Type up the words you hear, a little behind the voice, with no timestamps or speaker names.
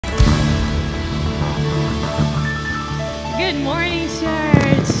Good morning,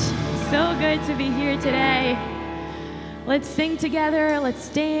 church. So good to be here today. Let's sing together. Let's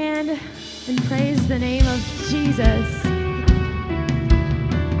stand and praise the name of Jesus.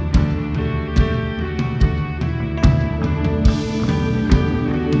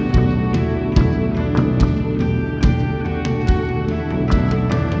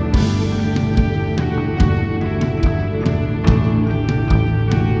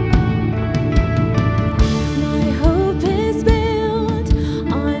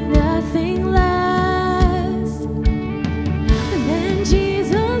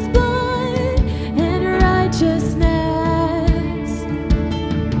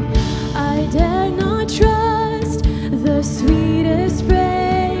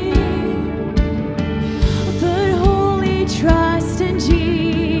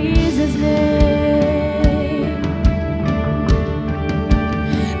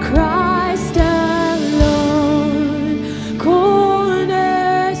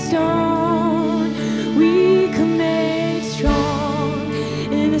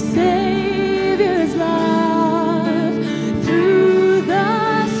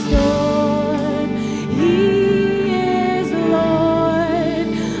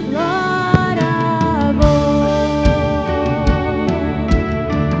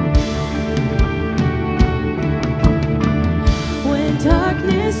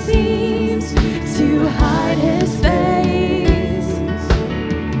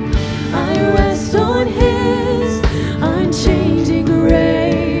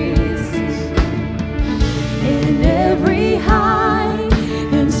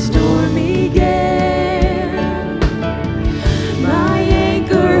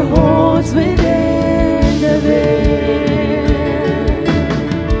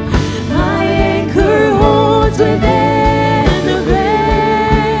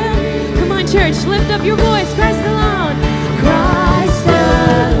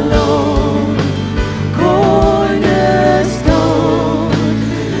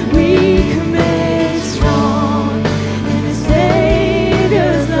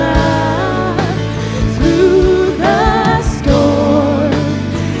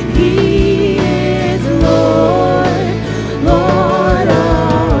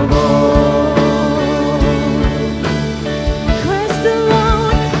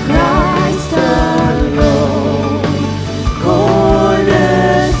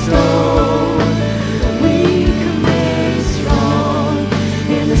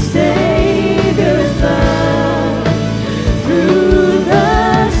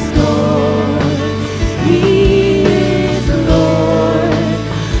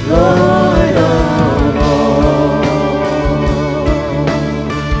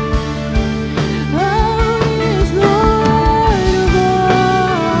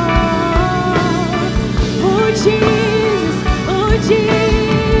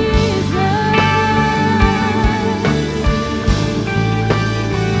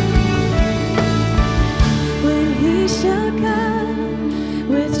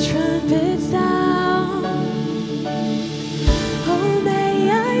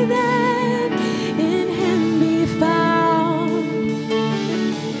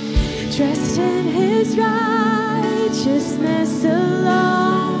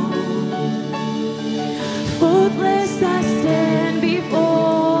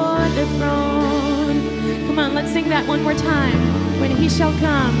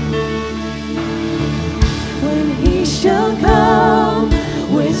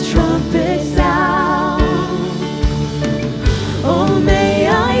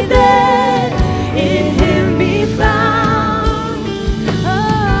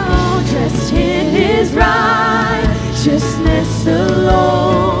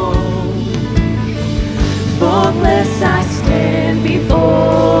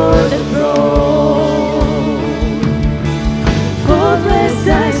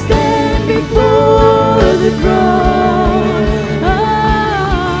 Before the throne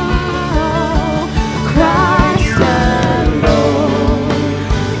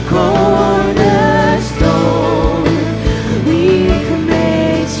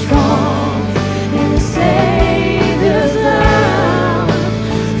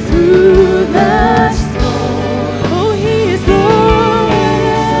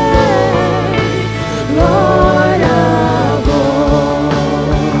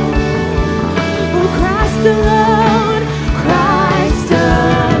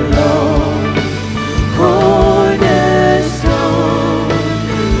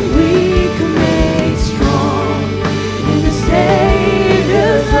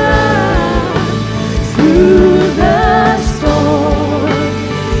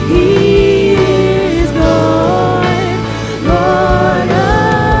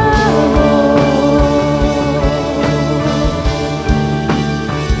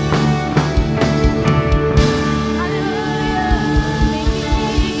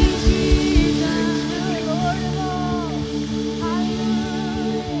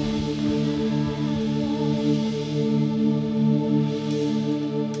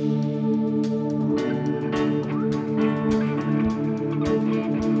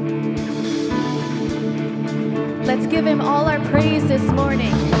Let's give him all our praise this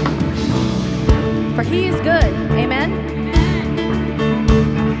morning. For he is good. Amen.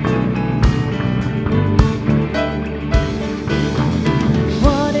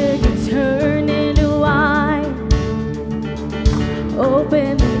 Water can turn into wine.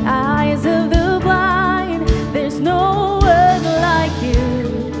 Open the eyes of the blind. There's no one like you.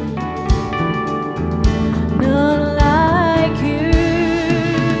 None like you.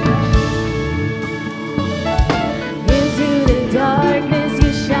 Into the darkness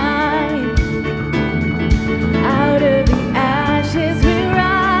you shine. Out of the ashes we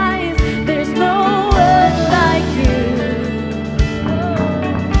rise. There's no one like you.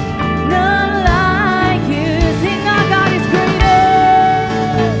 None like you. Sing, our God is greater.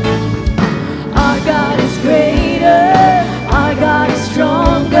 Our God is greater. Our God is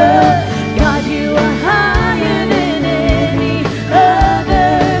stronger. God, you are higher than any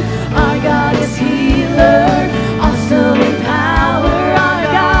other. Our God is healer. Awesome in power. Our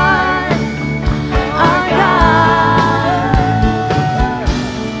God. Our God.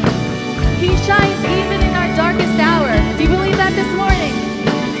 He shines even in our darkest hour. Do you believe that this morning?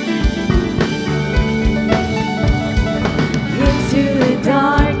 Into the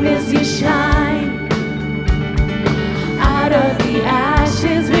darkness you shine. Out of the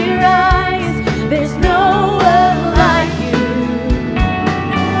ashes we rise. There's no one like you.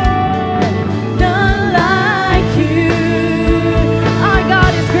 None like you. Our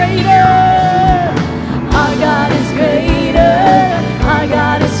God is greater. Our God is greater. Our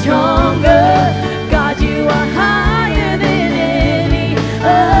God is stronger. God, you are higher than any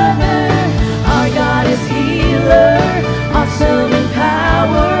other. Our God is healer. Awesome in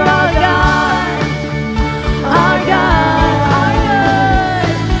power. Our God. Our God.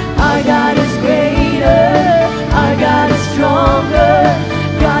 Our God is greater. Our God is stronger.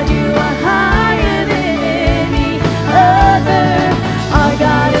 God, you are higher than any other. Our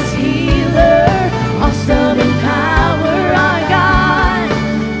God is healer. Awesome in power. Our God.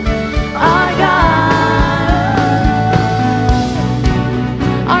 Our God.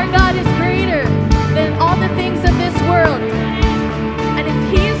 Our God is greater than all the things of this world. And if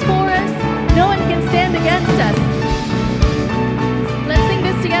he is for us, no one can stand against us. Let's sing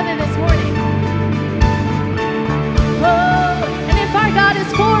this together this morning. Oh, and if our God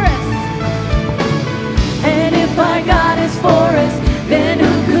is for us, and if our God is for us, then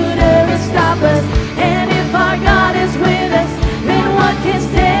who could ever stop us? And if our God is with us, then what can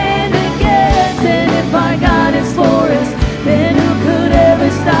stand against? And if our God is for us, then who could ever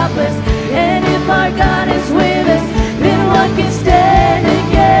stop us? And if our God is with us, then what can stand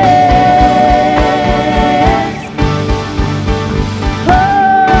against? Oh,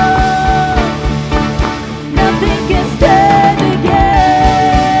 nothing can stand against.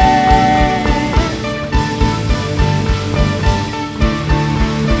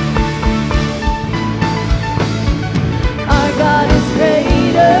 Our God is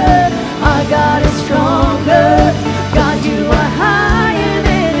greater. Our God is stronger. God, you are higher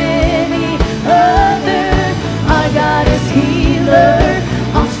than any other. Our God is healer.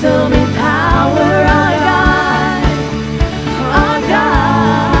 Awesome in power. Our God. Our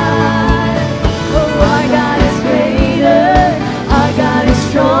God. Oh, our God is greater. Our God is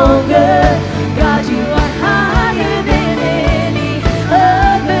stronger. God, you are higher than any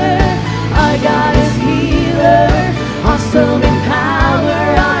other. Our God is healer. Awesome in power.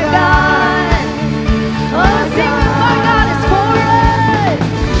 Our God. Oh, sing if our God is for us.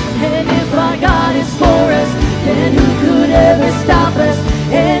 And if our God is for us, then who could ever stop us?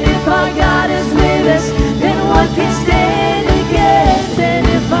 And if our God is with us, then what can stand against? And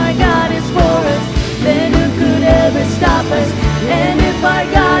if our God is for us, then who could ever stop us? And if our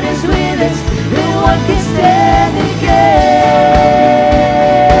God is with us, then what can stand against?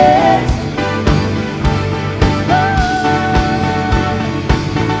 Oh,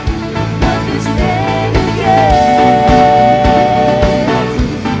 what can stand against?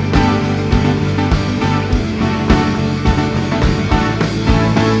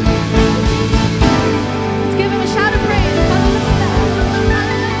 Let's give him a shout of praise.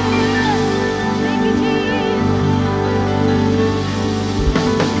 Hallelujah. Thank you, Jesus.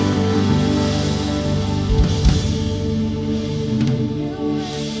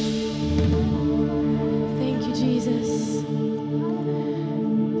 Thank you, Jesus.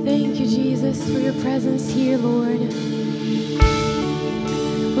 Thank you, Jesus, for your presence here, Lord.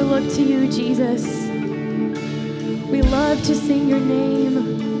 We look to you, Jesus. We love to sing your name.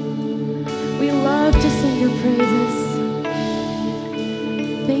 We love to sing your praises.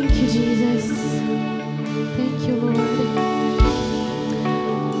 Thank you, Jesus. Thank you, Lord.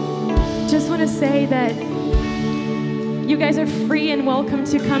 Just want to say that You guys are free and welcome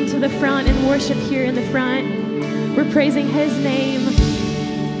to come to the front and worship here in the front. We're praising His name.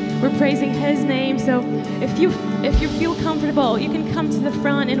 We're praising His name. So if you feel comfortable, you can come to the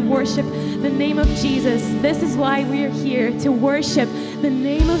front and worship the name of Jesus. This is why we are here, to worship the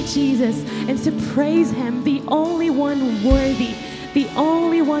name of Jesus and to praise Him, the only one worthy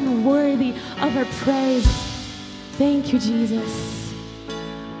of our praise. Thank you, Jesus.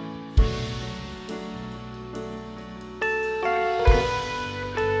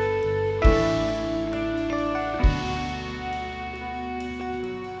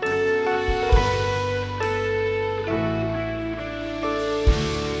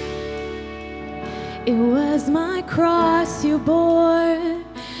 It was my cross you bore,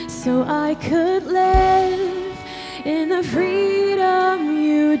 so I could live in the freedom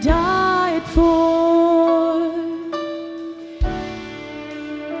you died for.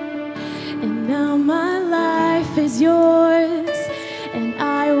 And now my life is yours, and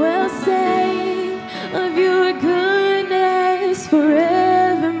I will sing of your goodness forevermore.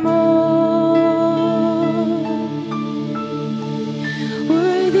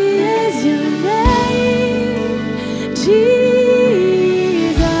 Worthy is your name, Jesus.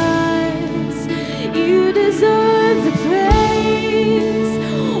 You deserve the praise.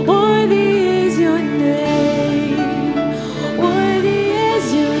 Worthy is your name. Worthy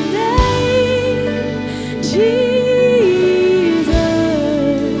is your name, Jesus.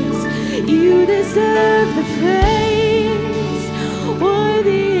 You deserve the praise.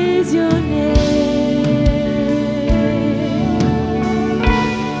 Worthy is your name.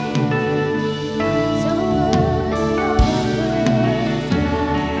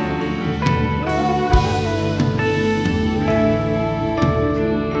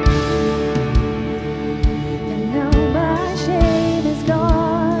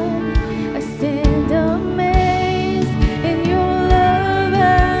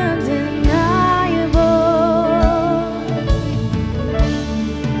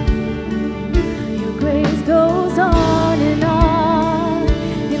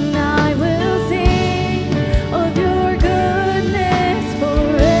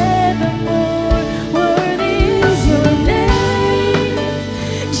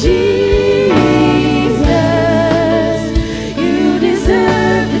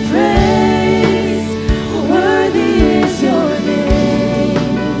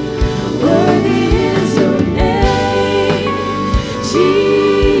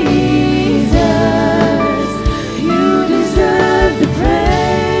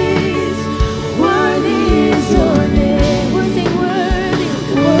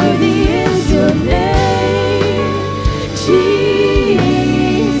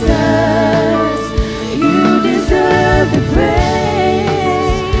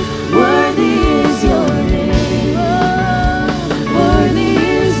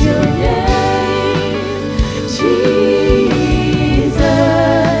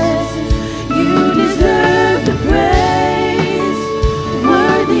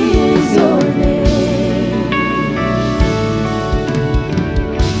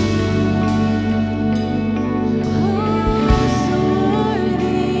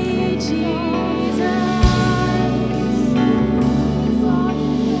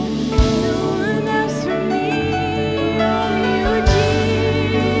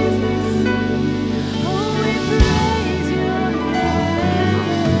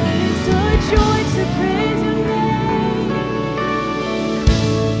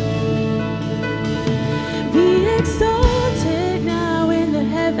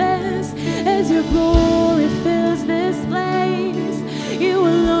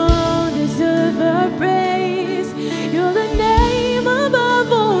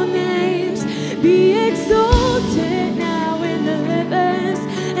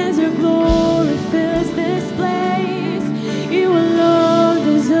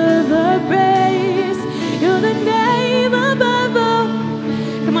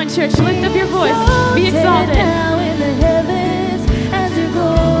 Church, lift up your voice. Be exalted. Now in the heavens, as your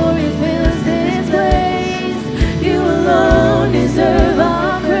glory fills this place, you alone deserve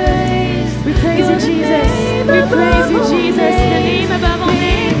our praise. We praise you, Jesus. We praise you, Jesus. The name above all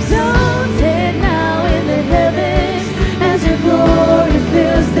names. Exalted now in the heavens, as your glory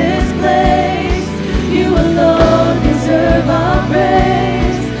fills this place, you alone deserve our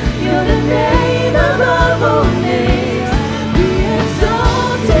praise. You're the name above all names.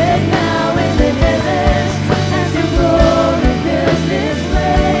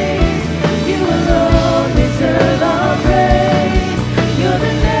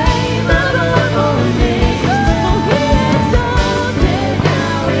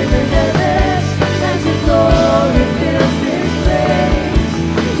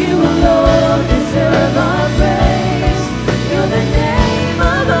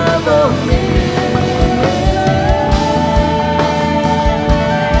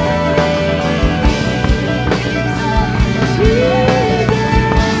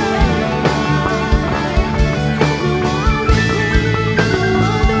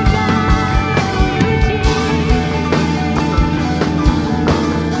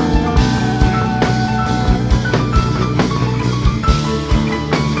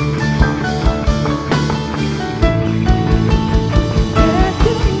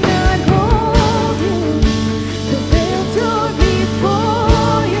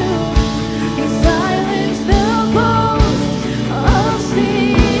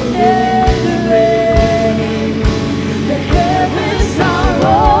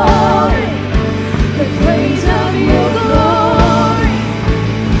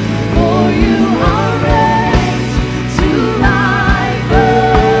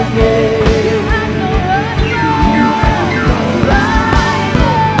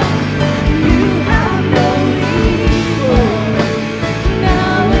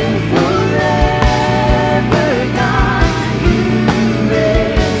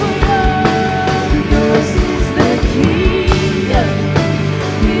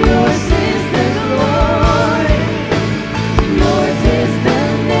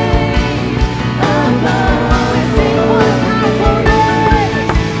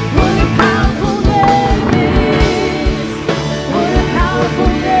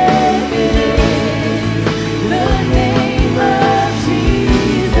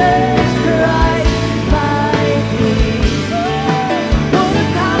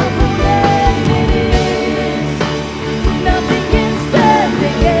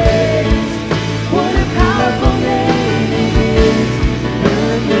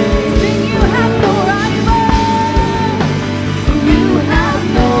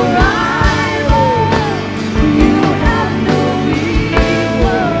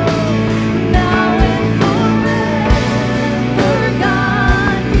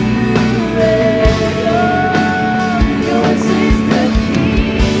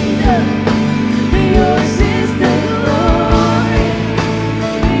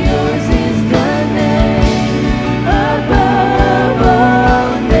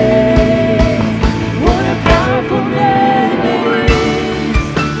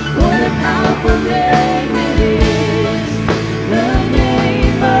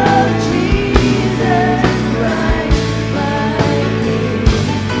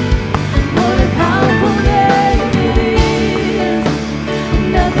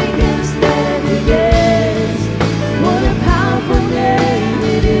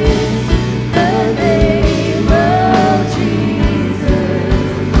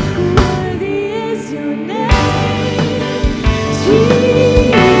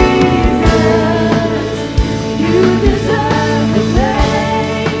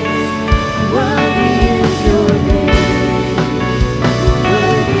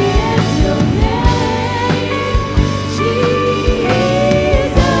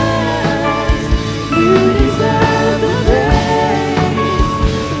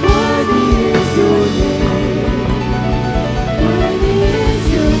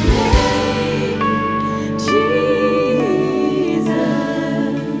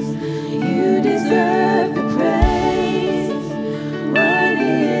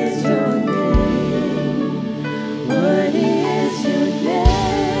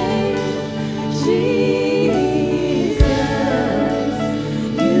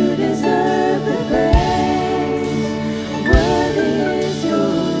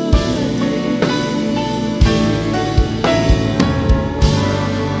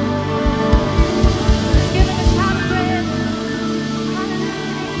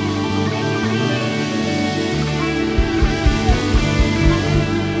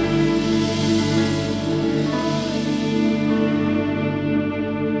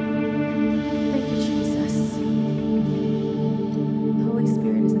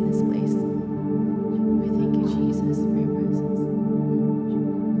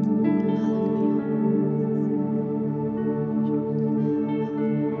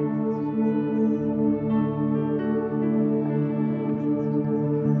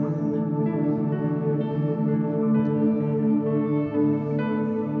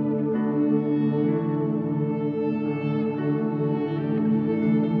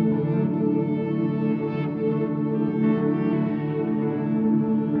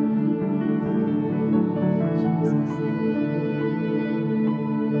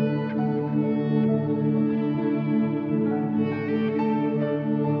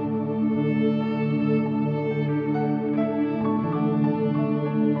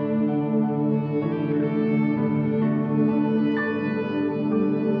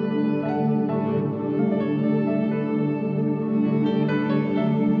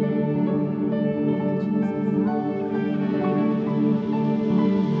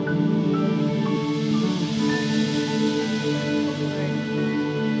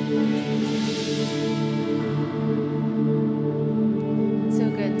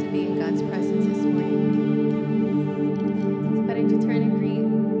 God's presence this morning. So why don't you turn and greet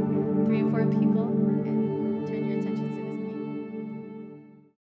 3 or 4 people and turn your attentions to this meeting.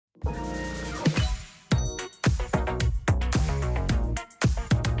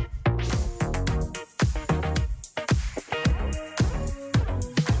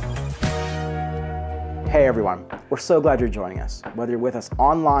 Hey everyone, we're so glad you're joining us. Whether you're with us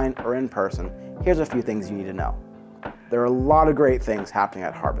online or in person, here's a few things you need to know. There are a lot of great things happening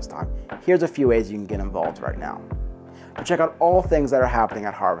at Harvest Time. Here's a few ways you can get involved right now. To check out all things that are happening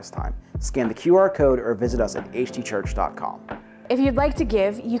at Harvest Time, scan the QR code or visit us at htchurch.com. If you'd like to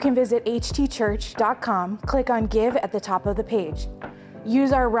give, you can visit htchurch.com, click on Give at the top of the page.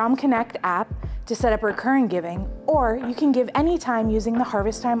 Use our Realm Connect app to set up recurring giving, or you can give anytime using the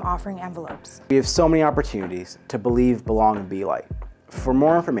Harvest Time offering envelopes. We have so many opportunities to believe, belong, and be light. For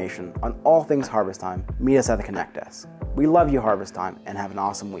more information on all things Harvest Time, meet us at the Connect Desk. We love you, Harvest Time, and have an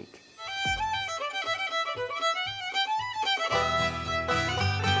awesome week.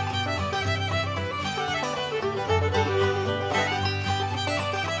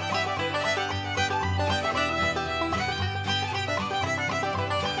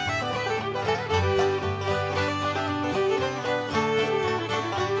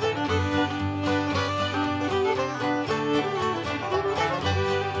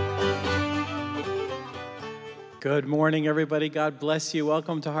 Good morning, everybody. God bless you.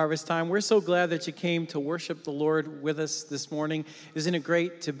 Welcome to Harvest Time. We're so glad that you came to worship the Lord with us this morning. Isn't it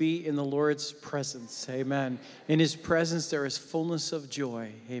great to be in the Lord's presence? Amen. In His presence, there is fullness of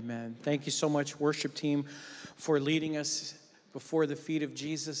joy. Amen. Thank you so much, worship team, for leading us before the feet of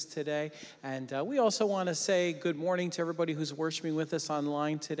Jesus today. And we also want to say good morning to everybody who's worshiping with us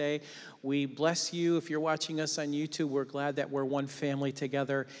online today. We bless you. If you're watching us on YouTube, we're glad that we're one family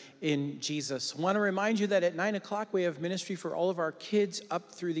together in Jesus. I want to remind you that at 9 o'clock, we have ministry for all of our kids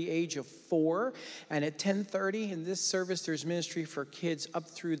up through the age of 4. And at 10:30 in this service, there's ministry for kids up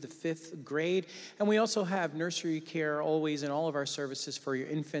through the 5th grade. And we also have nursery care always in all of our services for your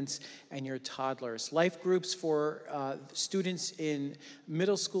infants and your toddlers. Life groups for students in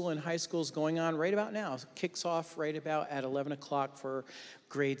middle school and high schools going on right about now. Kicks off right about at 11 o'clock for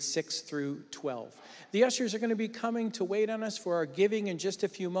grades 6 through 12. The ushers are going to be coming to wait on us for our giving in just a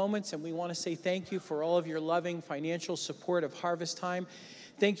few moments, and we want to say thank you for all of your loving financial support of Harvest Time.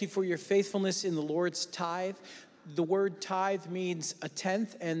 Thank you for your faithfulness in the Lord's tithe. The word tithe means a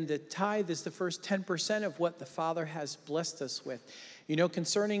tenth, and the tithe is the first 10% of what the Father has blessed us with. You know,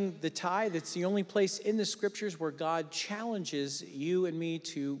 concerning the tithe, it's the only place in the scriptures where God challenges you and me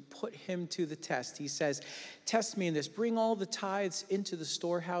to put Him to the test. He says, test me in this. Bring all the tithes into the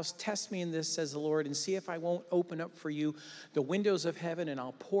storehouse. Test me in this, says the Lord, and see if I won't open up for you the windows of heaven, and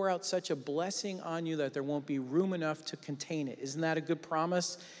I'll pour out such a blessing on you that there won't be room enough to contain it. Isn't that a good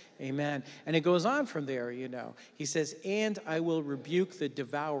promise? Amen. And it goes on from there, you know. He says, and I will rebuke the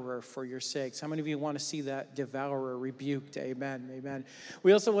devourer for your sakes. How many of you want to see that devourer rebuked? Amen. Amen.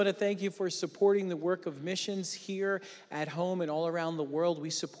 We also want to thank you for supporting the work of missions here at home and all around the world. We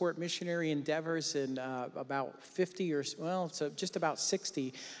support missionary endeavors in about 50 or, well, it's just about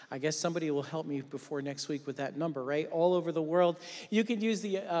 60. I guess somebody will help me before next week with that number, right? All over the world. You can use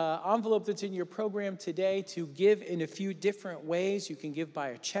the envelope that's in your program today to give in a few different ways. You can give by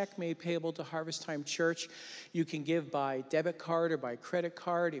a check made payable to Harvest Time Church. You can give by debit card or by credit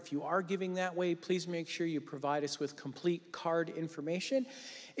card. If you are giving that way, please make sure you provide us with complete card information.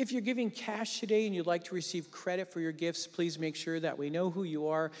 If you're giving cash today and you'd like to receive credit for your gifts, please make sure that we know who you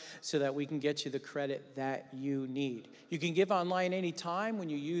are so that we can get you the credit that you need. You can give online anytime when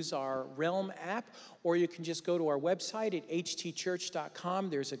you use our Realm app, or you can just go to our website at htchurch.com.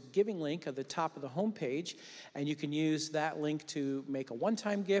 There's a giving link at the top of the homepage, and you can use that link to make a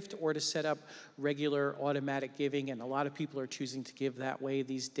one-time gift or to set up regular automatic giving, and a lot of people are choosing to give that way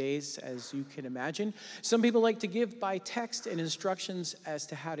these days, as you can imagine. Some people like to give by text, and instructions as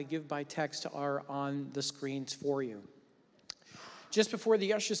to how to give by text are on the screens for you. Just before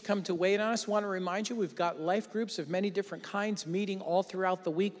the ushers come to wait on us, I want to remind you we've got life groups of many different kinds meeting all throughout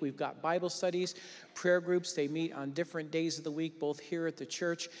the week. We've got Bible studies, prayer groups. They meet on different days of the week, both here at the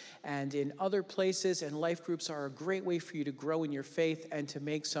church and in other places. And life groups are a great way for you to grow in your faith and to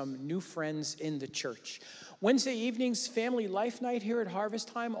make some new friends in the church. Wednesday evenings, Family Life Night here at Harvest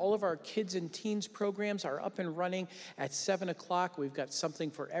Time. All of our kids and teens programs are up and running at 7 o'clock. We've got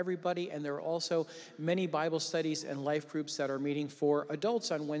something for everybody, and there are also many Bible studies and life groups that are meeting for adults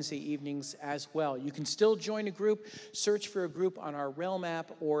on Wednesday evenings as well. You can still join a group, search for a group on our Realm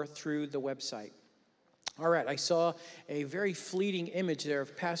app or through the website. All right, I saw a very fleeting image there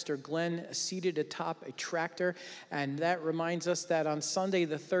of Pastor Glenn seated atop a tractor, and that reminds us that on Sunday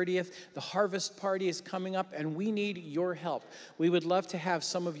the 30th, the harvest party is coming up, and we need your help. We would love to have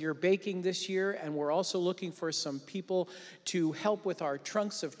some of your baking this year, and we're also looking for some people to help with our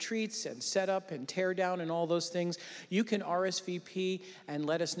trunks of treats and set up and tear down and all those things. You can RSVP and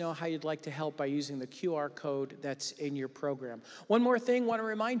let us know how you'd like to help by using the QR code that's in your program. One more thing, I want to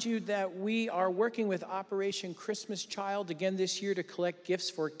remind you that we are working with Operation Christmas Child again this year to collect gifts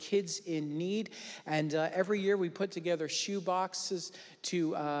for kids in need. And every year we put together shoe boxes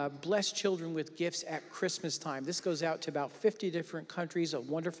to bless children with gifts at Christmas time. This goes out to about 50 different countries, a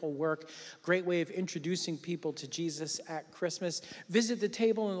wonderful work, great way of introducing people to Jesus at Christmas. Visit the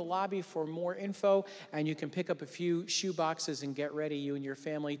table in the lobby for more info, and you can pick up a few shoe boxes and get ready, you and your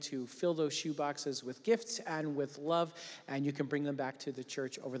family, to fill those shoe boxes with gifts and with love, and you can bring them back to the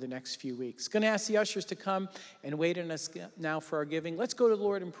church over the next few weeks. Going to ask the ushers to come and wait on us now for our giving. Let's go to the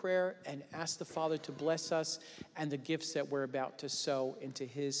Lord in prayer and ask the Father to bless us and the gifts that we're about to sow into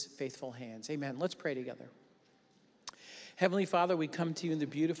his faithful hands. Amen. Let's pray together. Heavenly Father, we come to you in the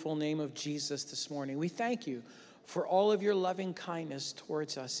beautiful name of Jesus this morning. We thank you for all of your loving kindness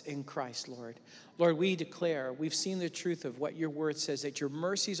towards us in Christ, Lord. Lord, we declare, we've seen the truth of what your word says, that your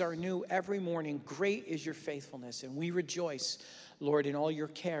mercies are new every morning. Great is your faithfulness, and we rejoice, Lord, in all your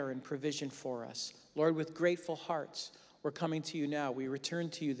care and provision for us. Lord, with grateful hearts, we're coming to you now. We return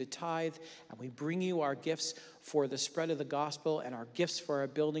to you the tithe, and we bring you our gifts for the spread of the gospel and our gifts for our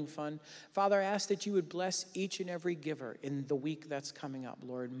building fund. Father, I ask that you would bless each and every giver in the week that's coming up,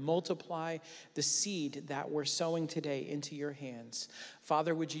 Lord. Multiply the seed that we're sowing today into your hands.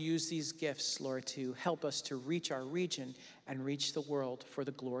 Father, would you use these gifts, Lord, to help us to reach our region and reach the world for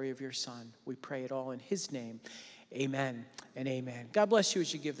the glory of your Son. We pray it all in his name. Amen and amen. God bless you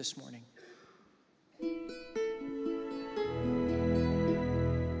as you give this morning.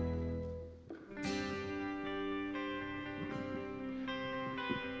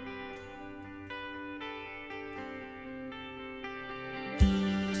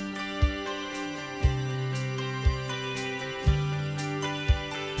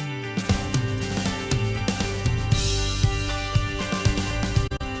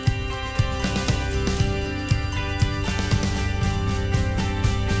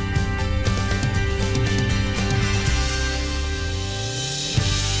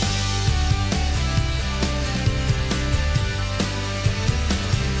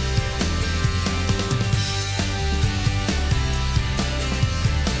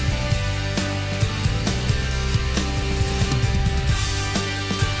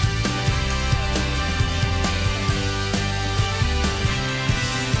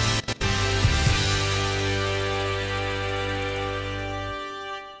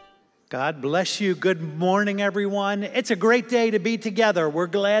 God bless you. Good morning, everyone. It's a great day to be together. We're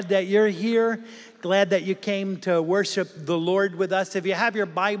glad that you're here. Glad that you came to worship the Lord with us. If you have your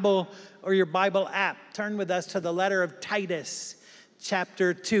Bible or your Bible app, turn with us to the letter of Titus,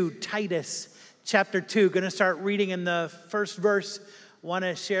 chapter 2. Titus, chapter 2. Going to start reading in the first verse. Want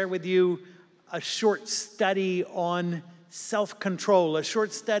to share with you a short study on self-control, a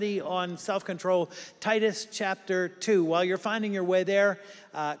short study on self-control. Titus chapter 2. While you're finding your way there,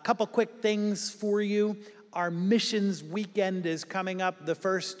 a couple quick things for you. Our missions weekend is coming up the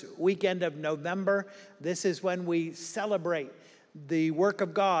first weekend of November. This is when we celebrate the work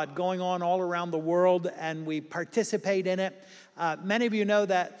of God going on all around the world, and we participate in it. Many of you know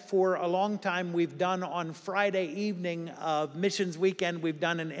that for a long time we've done on Friday evening of Missions Weekend, we've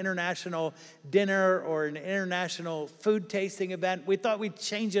done an international dinner or an international food tasting event. We thought we'd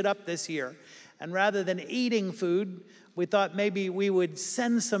change it up this year. And rather than eating food, we thought maybe we would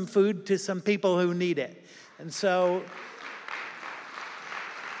send some food to some people who need it. And so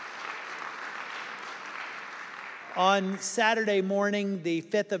on Saturday morning, the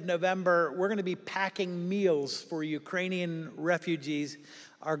 5th of November, we're going to be packing meals for Ukrainian refugees.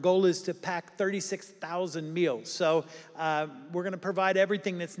 Our goal is to pack 36,000 meals. So we're going to provide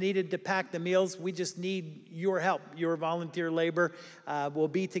everything that's needed to pack the meals. We just need your help, your volunteer labor. We'll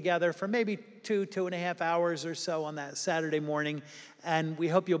be together for maybe 2.5 hours or so on that Saturday morning, and we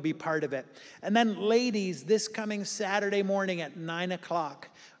hope you'll be part of it. And then ladies, this coming Saturday morning at 9 o'clock,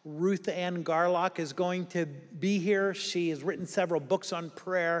 Ruth Ann Garlock is going to be here. She has written several books on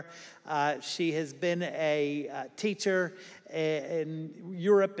prayer. She has been a teacher in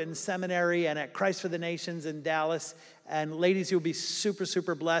Europe in seminary and at Christ for the Nations in Dallas. And ladies, you'll be super,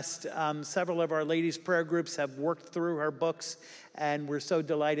 super blessed. Several of our ladies' prayer groups have worked through her books, and we're so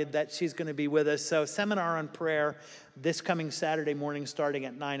delighted that she's going to be with us. So seminar on prayer this coming Saturday morning starting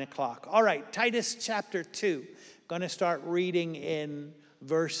at 9 o'clock. All right, Titus chapter 2. Going to start reading in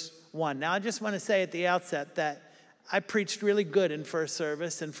verse 1. Now, I just want to say at the outset that I preached really good in first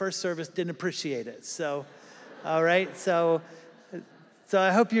service, and first service didn't appreciate it. So, all right, so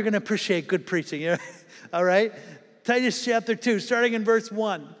I hope you're going to appreciate good preaching. You know? All right, Titus chapter 2, starting in verse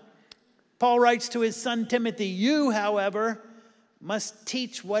 1. Paul writes to his son Timothy, "You, however, must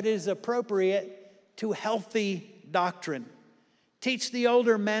teach what is appropriate to healthy doctrine. Teach the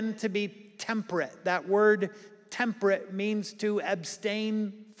older men to be temperate." That word temperate means to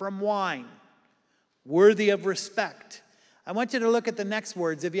abstain from wine. Worthy of respect. I want you to look at the next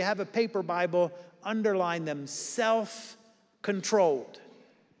words. If you have a paper Bible, underline them. Self-controlled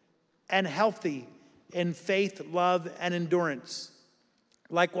and healthy in faith, love, and endurance.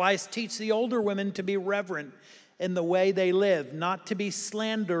 Likewise, teach the older women to be reverent in the way they live, not to be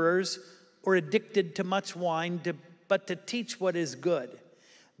slanderers or addicted to much wine, but to teach what is good.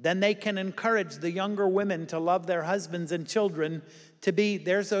 Then they can encourage the younger women to love their husbands and children, to be,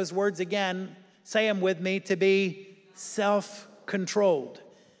 there's those words again, say them with me, to be self-controlled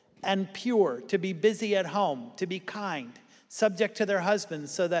and pure, to be busy at home, to be kind, subject to their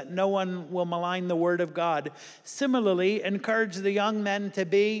husbands, so that no one will malign the word of God. Similarly, encourage the young men to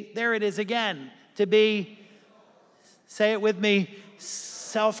be, there it is again, to be, say it with me,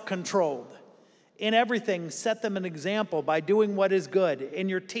 self-controlled. In everything, set them an example by doing what is good. In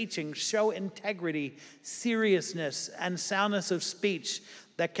your teaching, show integrity, seriousness, and soundness of speech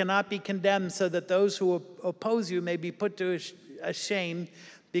that cannot be condemned, so that those who oppose you may be put to shame,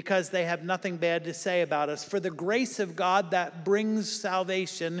 because they have nothing bad to say about us. For the grace of God that brings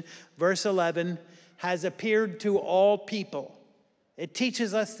salvation, verse 11, has appeared to all people. It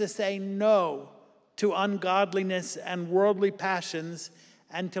teaches us to say no to ungodliness and worldly passions,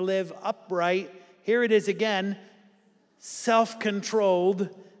 and to live upright, here it is again, self-controlled,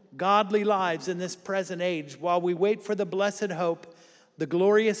 godly lives in this present age, while we wait for the blessed hope, the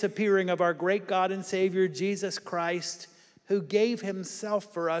glorious appearing of our great God and Savior, Jesus Christ, who gave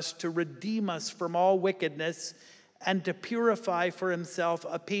himself for us to redeem us from all wickedness and to purify for himself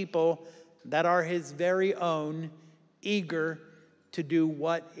a people that are his very own, eager to do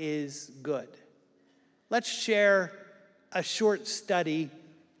what is good. Let's share a short study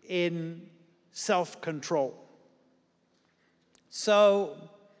in self-control. So,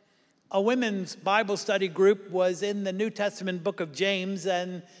 a women's Bible study group was in the New Testament book of James,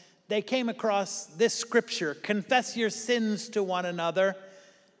 and they came across this scripture: confess your sins to one another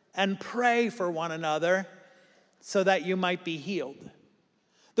and pray for one another so that you might be healed.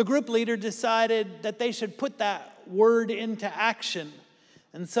 The group leader decided that they should put that word into action.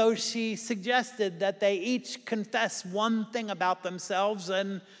 And so she suggested that they each confess one thing about themselves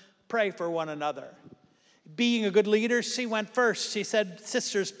and pray for one another. Being a good leader, she went first. She said,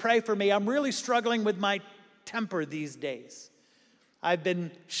 "Sisters, pray for me. I'm really struggling with my temper these days. I've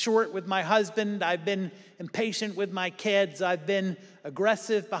been short with my husband. I've been impatient with my kids. I've been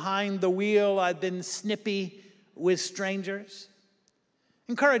aggressive behind the wheel. I've been snippy with strangers."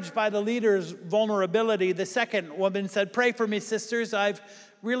 Encouraged by the leader's vulnerability, the second woman said, "Pray for me, sisters. I've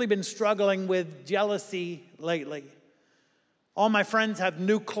really been struggling with jealousy lately. All my friends have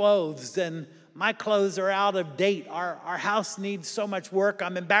new clothes, and my clothes are out of date. Our house needs so much work.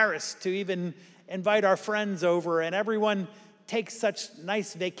 I'm embarrassed to even invite our friends over, and everyone takes such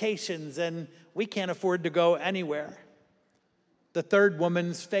nice vacations, and we can't afford to go anywhere." The third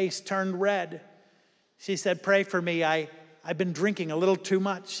woman's face turned red. She said, "Pray for me. I've been drinking a little too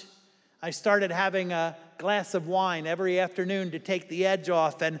much. I started having a glass of wine every afternoon to take the edge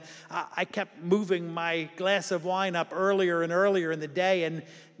off, and I kept moving my glass of wine up earlier and earlier in the day, and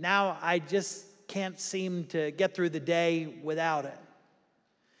now I just can't seem to get through the day without it."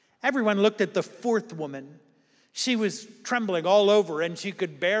 Everyone looked at the fourth woman. She was trembling all over, and she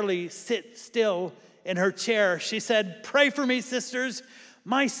could barely sit still in her chair. She said, "Pray for me, sisters.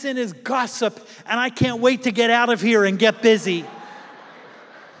 My sin is gossip, and I can't wait to get out of here and get busy."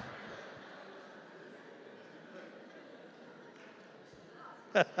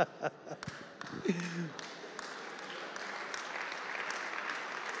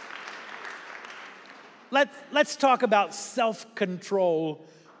 Let's talk about self-control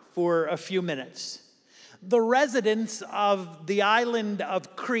for a few minutes. The residents of the island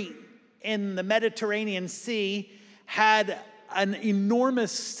of Crete in the Mediterranean Sea had an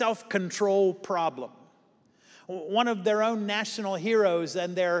enormous self-control problem. One of their own national heroes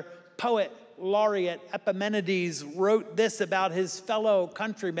and their poet laureate Epimenides wrote this about his fellow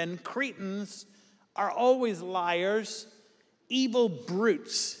countrymen: "Cretans are always liars, evil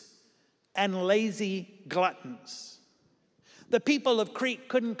brutes and lazy gluttons. The people of Crete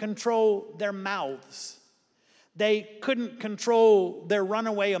couldn't control their mouths. They couldn't control their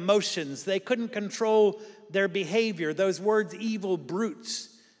runaway emotions. They couldn't control their behavior. Those words, evil brutes,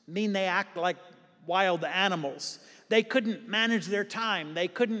 mean they act like wild animals. They couldn't manage their time. They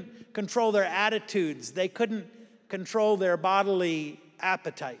couldn't control their attitudes. They couldn't control their bodily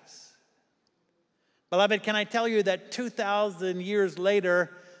appetites. Beloved, can I tell you that 2,000 years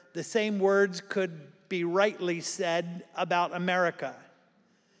later, the same words could be rightly said about America.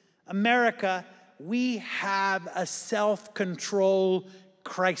 America, we have a self-control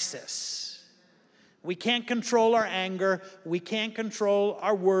crisis. We can't control our anger. We can't control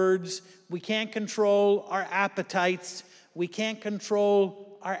our words. We can't control our appetites. We can't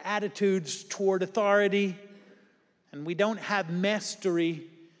control our attitudes toward authority. And we don't have mastery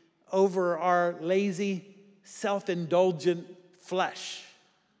over our lazy, self-indulgent flesh.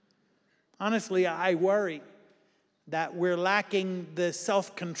 Honestly, I worry that we're lacking the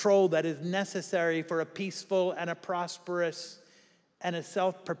self-control that is necessary for a peaceful and a prosperous and a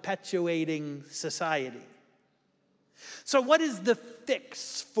self-perpetuating society. So what is the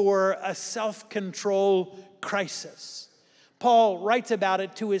fix for a self-control crisis? Paul writes about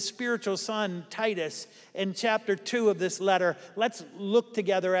it to his spiritual son, Titus, in chapter 2 of this letter. Let's look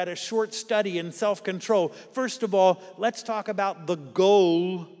together at a short study in self-control. First of all, let's talk about the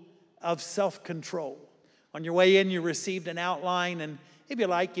goal of self-control. On your way in, you received an outline, and if you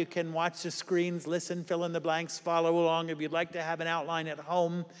like, you can watch the screens, listen, fill in the blanks, follow along. If you'd like to have an outline at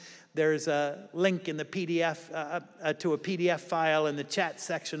home, there's a link in the PDF to a PDF file in the chat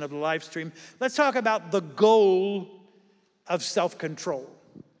section of the live stream. Let's talk about the goal of self-control.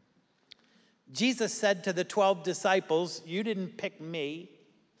 Jesus said to the 12 disciples, "You didn't pick me,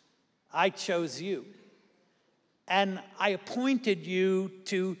 I chose you. And I appointed you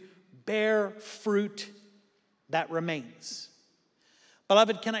to bear fruit that remains."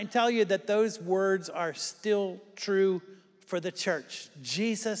 Beloved, can I tell you that those words are still true for the church?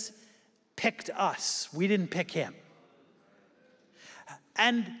 Jesus picked us. We didn't pick him.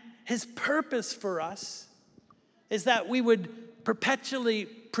 And his purpose for us is that we would perpetually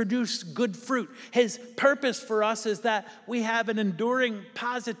produce good fruit. His purpose for us is that we have an enduring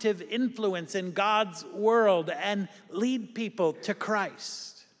positive influence in God's world and lead people to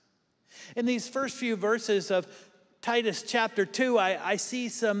Christ. In these first few verses of Titus chapter 2, I see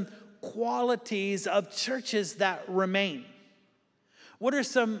some qualities of churches that remain. What are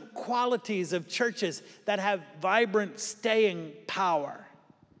some qualities of churches that have vibrant staying power?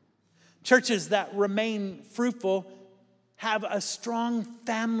 Churches that remain fruitful have a strong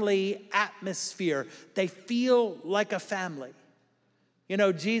family atmosphere. They feel like a family. You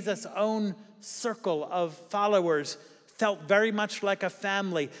know, Jesus' own circle of followers felt very much like a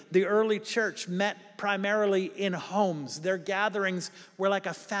family. The early church met primarily in homes. Their gatherings were like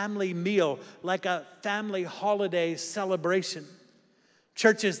a family meal, like a family holiday celebration.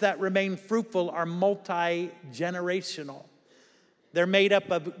 Churches that remain fruitful are multi-generational. They're made up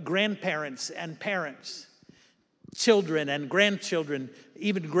of grandparents and parents, children and grandchildren,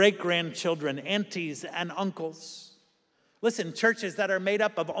 even great-grandchildren, aunties and uncles. Listen, churches that are made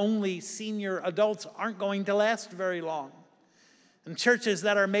up of only senior adults aren't going to last very long. And churches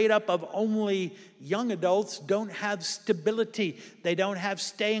that are made up of only young adults don't have stability. They don't have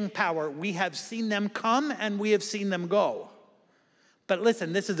staying power. We have seen them come and we have seen them go. But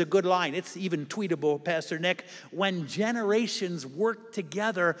listen, this is a good line. It's even tweetable, Pastor Nick. When generations work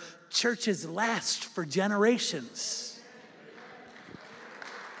together, churches last for generations.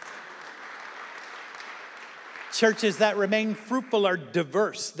 Churches that remain fruitful are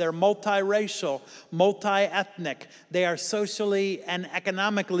diverse. They're multiracial, multi-ethnic. They are socially and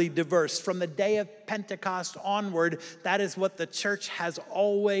economically diverse. From the day of Pentecost onward, that is what the church has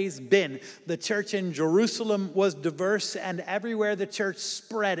always been. The church in Jerusalem was diverse, and everywhere the church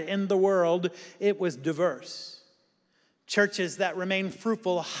spread in the world, it was diverse. Churches that remain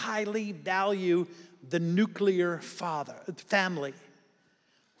fruitful highly value the nuclear family.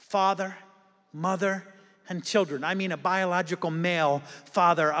 Father, mother, and children. I mean a biological male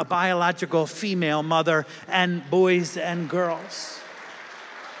father, a biological female mother, and boys and girls.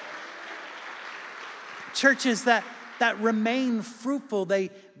 Churches that remain fruitful,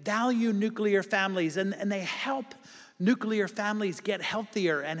 they value nuclear families and they help nuclear families get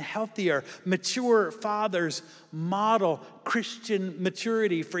healthier and healthier. Mature fathers model Christian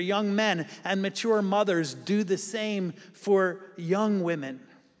maturity for young men, and mature mothers do the same for young women.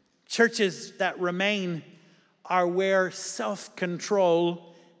 Churches that remain are where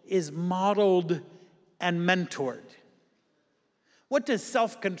self-control is modeled and mentored. What does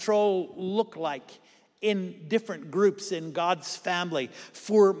self-control look like in different groups in God's family?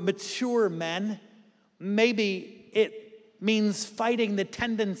 For mature men, maybe it means fighting the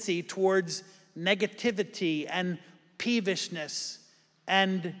tendency towards negativity and peevishness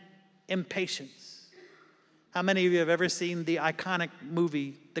and impatience. How many of you have ever seen the iconic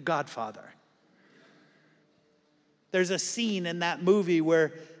movie, The Godfather? There's a scene in that movie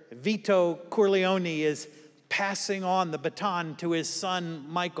where Vito Corleone is passing on the baton to his son,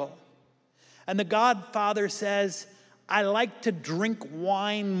 Michael. And the Godfather says, I like to drink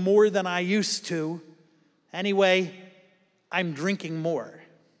wine more than I used to. Anyway, I'm drinking more.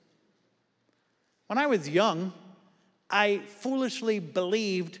 When I was young, I foolishly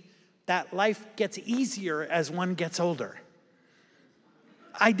believed that life gets easier as one gets older.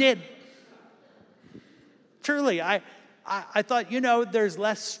 I did. Truly, I thought, there's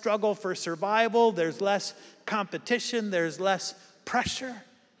less struggle for survival, there's less competition, there's less pressure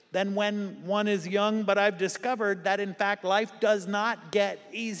than when one is young, but I've discovered that, in fact, life does not get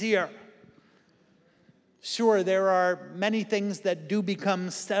easier. Sure, there are many things that do become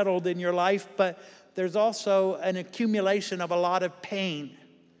settled in your life, but there's also an accumulation of a lot of pain.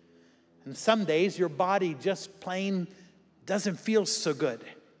 And some days your body just plain doesn't feel so good.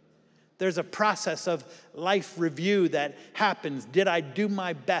 There's a process of life review that happens. Did I do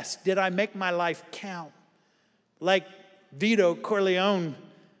my best? Did I make my life count? Like Vito Corleone,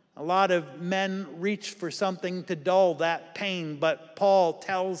 a lot of men reach for something to dull that pain, but Paul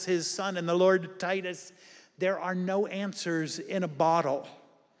tells his son in the Lord, Titus, there are no answers in a bottle.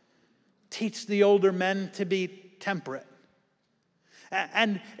 Teach the older men to be temperate.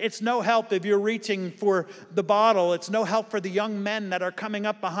 And it's no help if you're reaching for the bottle. It's no help for the young men that are coming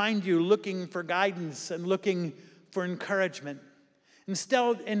up behind you looking for guidance and looking for encouragement.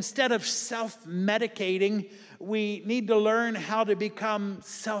 Instead of self-medicating, we need to learn how to become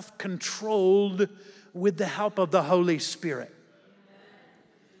self-controlled with the help of the Holy Spirit.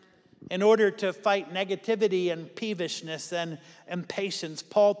 In order to fight negativity and peevishness and impatience,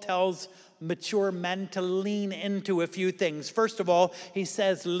 Paul tells mature men to lean into a few things. First of all, he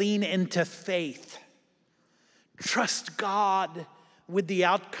says, lean into faith. Trust God with the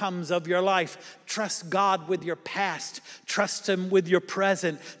outcomes of your life. Trust God with your past. Trust Him with your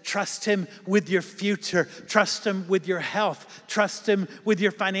present. Trust Him with your future. Trust Him with your health. Trust Him with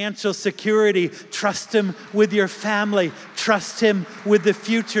your financial security. Trust Him with your family. Trust Him with the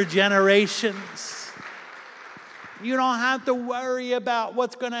future generations. You don't have to worry about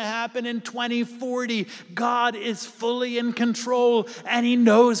what's going to happen in 2040. God is fully in control and He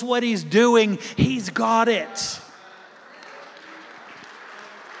knows what He's doing. He's got it.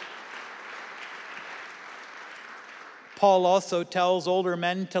 Paul also tells older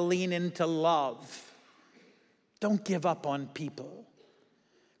men to lean into love. Don't give up on people.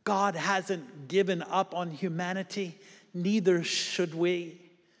 God hasn't given up on humanity. Neither should we.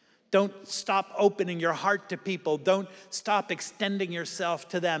 Don't stop opening your heart to people. Don't stop extending yourself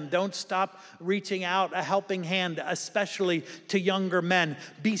to them. Don't stop reaching out a helping hand, especially to younger men.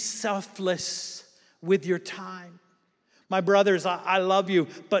 Be selfless with your time. My brothers, I love you,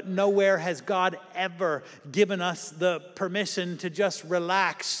 but nowhere has God ever given us the permission to just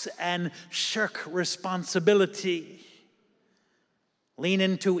relax and shirk responsibility. Lean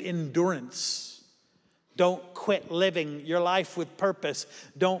into endurance. Don't quit living your life with purpose.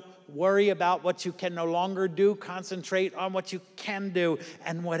 Don't worry about what you can no longer do. Concentrate on what you can do.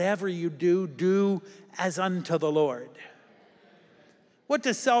 And whatever you do, do as unto the Lord. What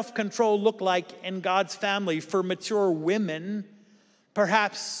does self-control look like in God's family? For mature women,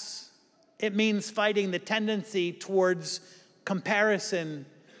 perhaps it means fighting the tendency towards comparison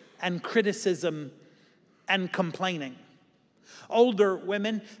and criticism and complaining. Older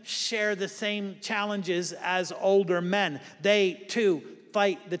women share the same challenges as older men. They, too,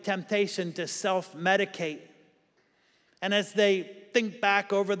 fight the temptation to self-medicate. And as they think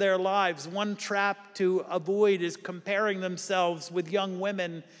back over their lives, one trap to avoid is comparing themselves with young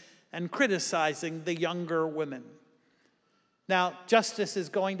women and criticizing the younger women. Now, Justice is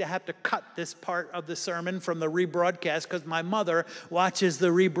going to have to cut this part of the sermon from the rebroadcast because my mother watches the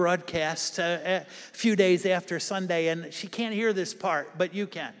rebroadcast a few days after Sunday, and she can't hear this part, but you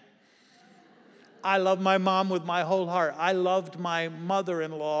can. I love my mom with my whole heart. I loved my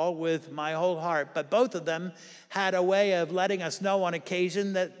mother-in-law with my whole heart. But both of them had a way of letting us know on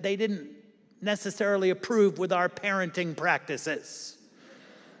occasion that they didn't necessarily approve with our parenting practices.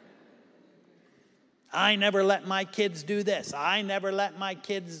 I never let my kids do this. I never let my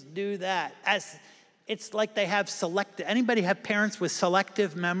kids do that. It's like they have selective. Anybody have parents with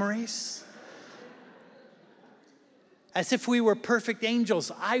selective memories? as if we were perfect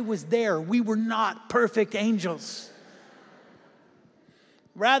angels. I was there. We were not perfect angels.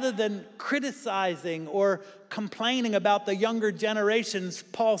 Rather than criticizing or complaining about the younger generations,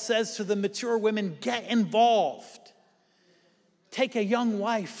 Paul says to the mature women, get involved. Take a young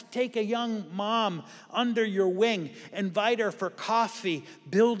wife, take a young mom under your wing, invite her for coffee,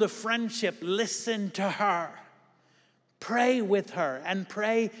 build a friendship, listen to her, pray with her, and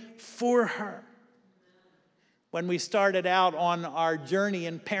pray for her. When we started out on our journey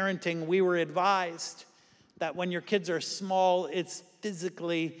in parenting, we were advised that when your kids are small, it's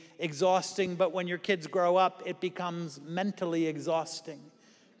physically exhausting, but when your kids grow up, it becomes mentally exhausting.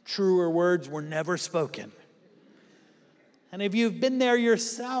 Truer words were never spoken. And if you've been there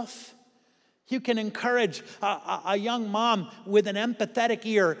yourself, you can encourage a young mom with an empathetic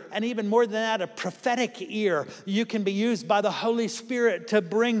ear, and even more than that, a prophetic ear. You can be used by the Holy Spirit to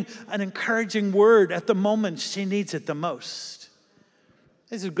bring an encouraging word at the moment she needs it the most.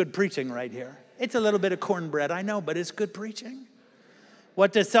 This is good preaching right here. It's a little bit of cornbread, I know, but it's good preaching.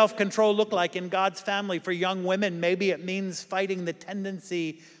 What does self-control look like in God's family for young women? Maybe it means fighting the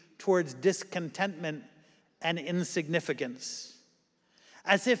tendency towards discontentment and insignificance.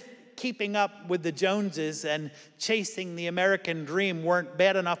 As if keeping up with the Joneses and chasing the American dream weren't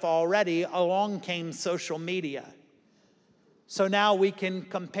bad enough already, along came social media. So now we can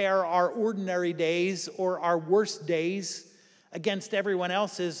compare our ordinary days or our worst days against everyone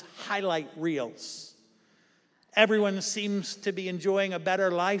else's highlight reels. Everyone seems to be enjoying a better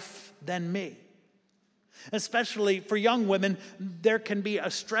life than me. Especially for young women, there can be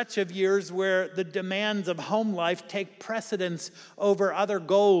a stretch of years where the demands of home life take precedence over other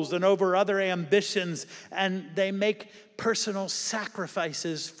goals and over other ambitions, and they make personal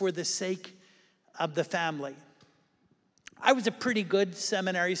sacrifices for the sake of the family. I was a pretty good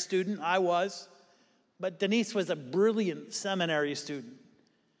seminary student, but Denise was a brilliant seminary student.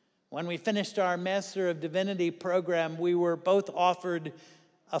 When we finished our Master of Divinity program, we were both offered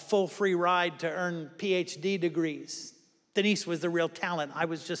a full free ride to earn PhD degrees. Denise was the real talent. I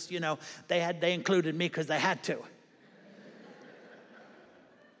was just, they included me because they had to.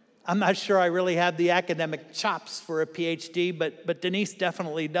 I'm not sure I really have the academic chops for a PhD, but Denise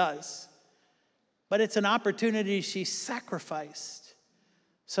definitely does. But it's an opportunity she sacrificed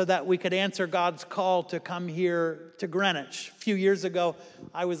so that we could answer God's call to come here to Greenwich. A few years ago,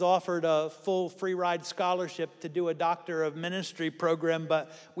 I was offered a full free ride scholarship to do a Doctor of Ministry program,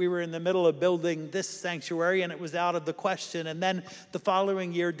 but we were in the middle of building this sanctuary and it was out of the question. And then the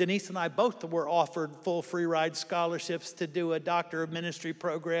following year, Denise and I both were offered full free ride scholarships to do a Doctor of Ministry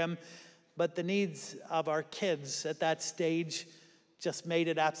program, but the needs of our kids at that stage just made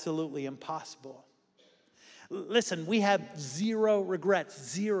it absolutely impossible. Listen, we have zero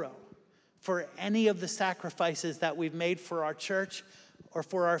regrets, for any of the sacrifices that we've made for our church or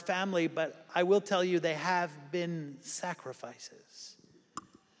for our family, but I will tell you they have been sacrifices.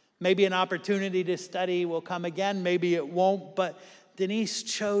 Maybe an opportunity to study will come again, maybe it won't, but Denise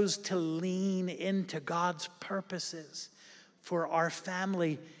chose to lean into God's purposes for our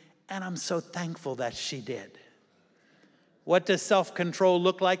family, and I'm so thankful that she did. What does self-control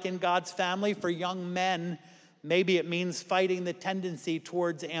look like in God's family for young men? Maybe it means fighting the tendency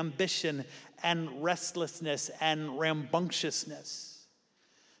towards ambition and restlessness and rambunctiousness.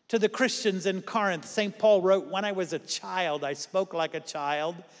 To the Christians in Corinth, St. Paul wrote, "When I was a child, I spoke like a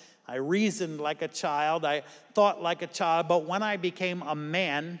child, I reasoned like a child, I thought like a child, but when I became a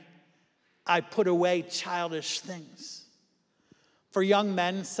man, I put away childish things." For young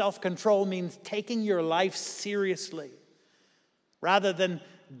men, self-control means taking your life seriously. Rather than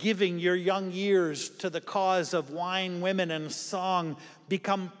giving your young years to the cause of wine, women, and song,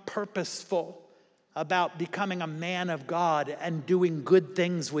 become purposeful about becoming a man of God and doing good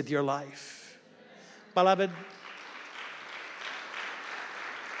things with your life. Beloved,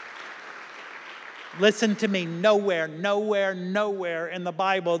 listen to me. Nowhere in the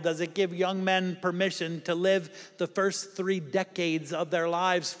Bible does it give young men permission to live the first 3 decades of their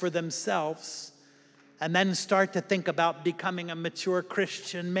lives for themselves and then start to think about becoming a mature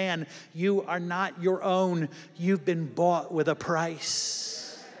Christian man. You are not your own. You've been bought with a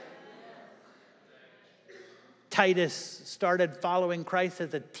price. Titus started following Christ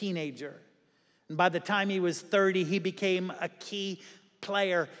as a teenager. And by the time he was 30, he became a key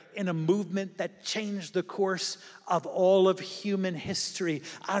player in a movement that changed the course of all of human history.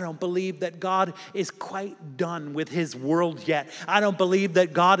 I don't believe that God is quite done with his world yet. I don't believe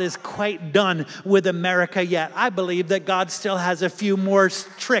that God is quite done with America yet. I believe that God still has a few more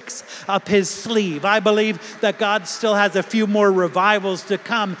tricks up his sleeve. I believe that God still has a few more revivals to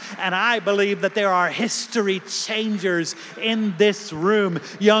come. And I believe that there are history changers in this room.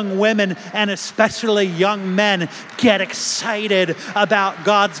 Young women and especially young men, get excited about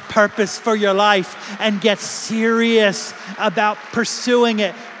God's purpose for your life and get serious about pursuing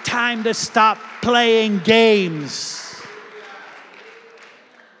it. Time to stop playing games.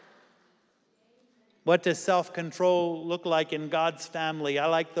 What does self-control look like in God's family? I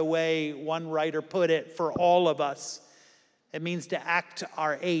like the way one writer put it for all of us. It means to act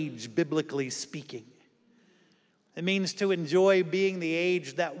our age, biblically speaking. It means to enjoy being the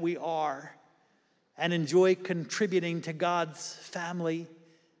age that we are and enjoy contributing to God's family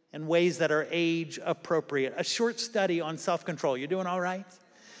in ways that are age appropriate. A short study on self-control. You doing all right?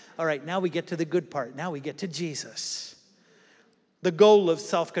 All right, now we get to the good part. Now we get to Jesus. The goal of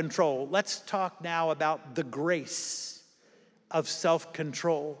self-control. Let's talk now about the grace of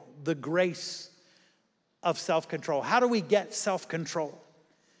self-control. The grace of self-control. How do we get self-control?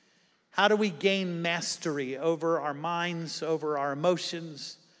 How do we gain mastery over our minds, over our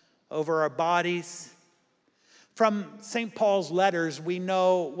emotions, over our bodies? From St. Paul's letters, we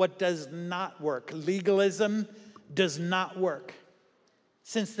know what does not work. Legalism does not work.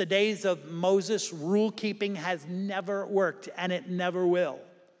 Since the days of Moses, rule-keeping has never worked, and it never will.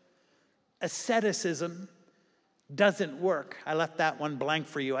 Asceticism doesn't work. I left that one blank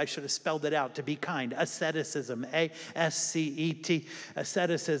for you. I should have spelled it out to be kind. Asceticism, A-S-C-E-T,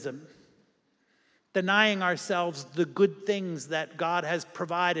 asceticism. Denying ourselves the good things that God has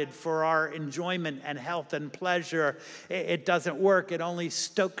provided for our enjoyment and health and pleasure. It doesn't work. It only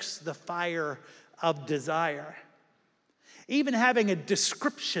stokes the fire of desire. Even having a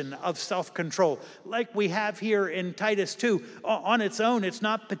description of self-control, like we have here in Titus 2, on its own, it's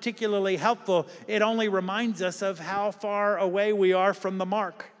not particularly helpful. It only reminds us of how far away we are from the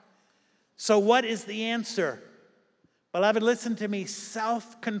mark. So what is the answer? Beloved, listen to me.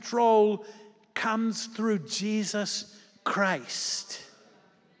 Self-control comes through Jesus Christ.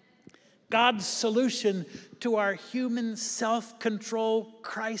 God's solution to our human self-control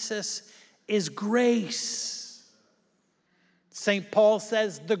crisis is grace. St. Paul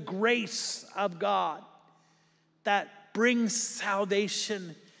says the grace of God that brings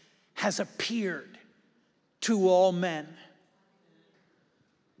salvation has appeared to all men.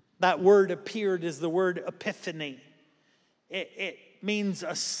 That word appeared is the word epiphany. It means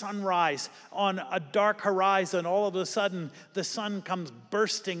a sunrise on a dark horizon. All of a sudden, the sun comes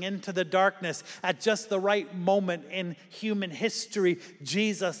bursting into the darkness at just the right moment in human history.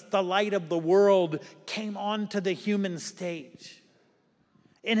 Jesus, the light of the world, came onto the human stage.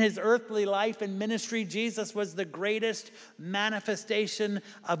 In his earthly life and ministry, Jesus was the greatest manifestation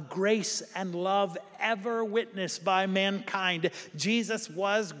of grace and love ever witnessed by mankind. Jesus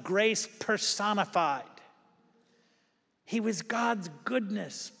was grace personified. He was God's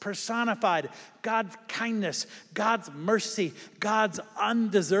goodness personified, God's kindness, God's mercy, God's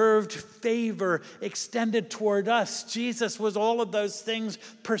undeserved favor extended toward us. Jesus was all of those things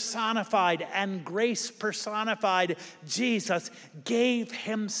personified, and grace personified. Jesus gave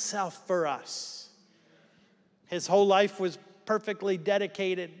himself for us. His whole life was perfectly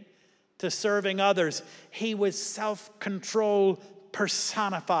dedicated to serving others. He was self-control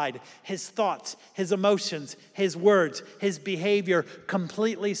personified. His thoughts, his emotions, his words, his behavior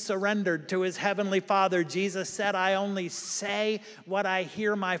completely surrendered to his heavenly Father. Jesus said, I only say what I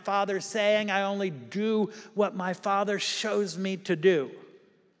hear my Father saying. I only do what my Father shows me to do.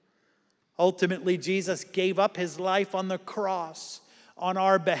 Ultimately, Jesus gave up his life on the cross on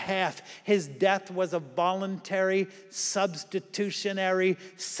our behalf. His death was a voluntary, substitutionary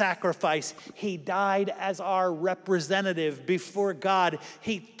sacrifice. He died as our representative before God.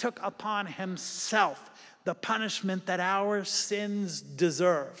 He took upon himself the punishment that our sins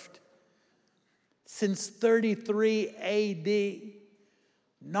deserved. Since 33 AD,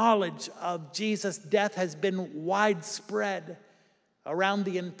 knowledge of Jesus' death has been widespread around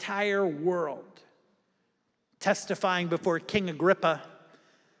the entire world. Testifying before King Agrippa,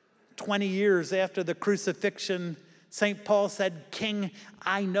 20 years after the crucifixion, St. Paul said, King,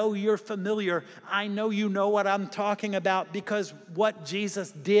 I know you're familiar. I know you know what I'm talking about, because what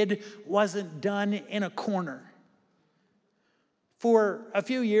Jesus did wasn't done in a corner. For a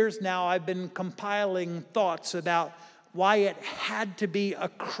few years now, I've been compiling thoughts about why it had to be a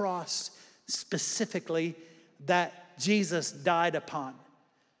cross specifically that Jesus died upon.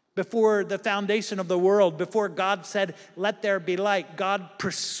 Before the foundation of the world, before God said, let there be light, God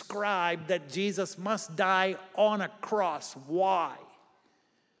prescribed that Jesus must die on a cross. Why?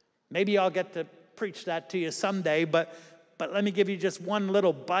 Maybe I'll get to preach that to you someday, but let me give you just one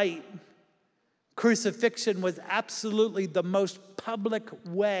little bite. Crucifixion was absolutely the most public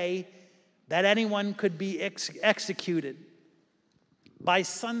way that anyone could be executed. By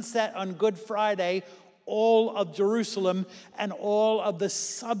sunset on Good Friday, all of Jerusalem and all of the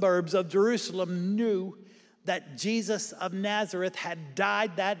suburbs of Jerusalem knew that Jesus of Nazareth had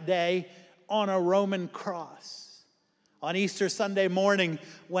died that day on a Roman cross. On Easter Sunday morning,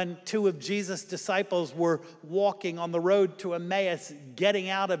 when two of Jesus' disciples were walking on the road to Emmaus, getting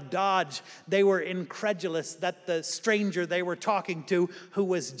out of Dodge, they were incredulous that the stranger they were talking to, who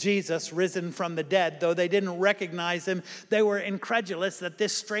was Jesus risen from the dead, though they didn't recognize him, they were incredulous that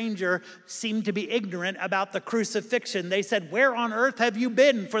this stranger seemed to be ignorant about the crucifixion. They said, "Where on earth have you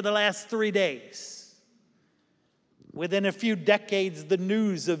been for the last 3 days?" Within a few decades, the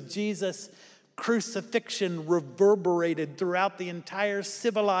news of Jesus' crucifixion reverberated throughout the entire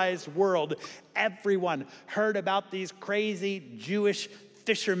civilized world. Everyone heard about these crazy Jewish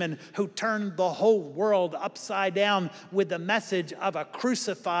fishermen who turned the whole world upside down with the message of a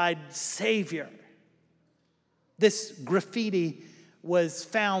crucified Savior. This graffiti was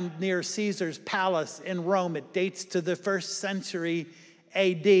found near Caesar's palace in Rome. It dates to the 1st century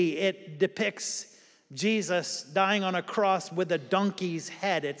AD. It depicts Jesus dying on a cross with a donkey's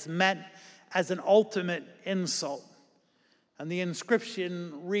head. It's meant as an ultimate insult. And the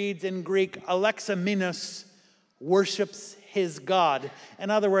inscription reads in Greek, Alexamenos worships his God. In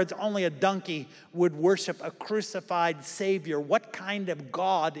other words, only a donkey would worship a crucified Savior. What kind of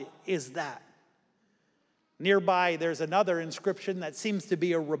God is that? Nearby, there's another inscription that seems to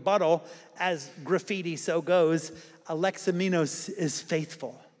be a rebuttal, as graffiti so goes. Alexamenos is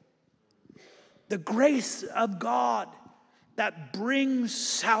faithful. The grace of God that brings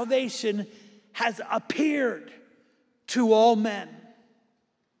salvation has appeared to all men.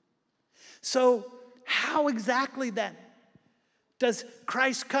 So how exactly then does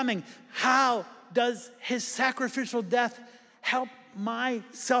Christ coming, how does his sacrificial death help my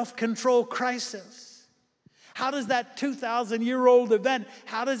self-control crisis? How does that 2,000-year-old event,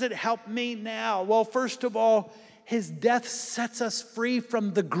 how does it help me now? Well, first of all, his death sets us free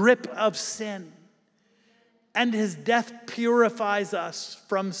from the grip of sin. And his death purifies us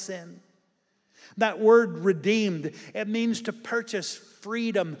from sin. That word redeemed, it means to purchase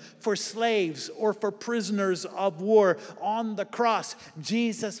freedom for slaves or for prisoners of war. On the cross,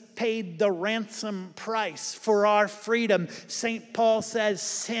 Jesus paid the ransom price for our freedom. St. Paul says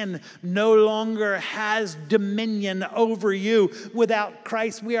sin no longer has dominion over you. Without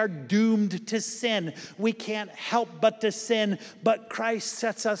Christ, we are doomed to sin. We can't help but to sin, but Christ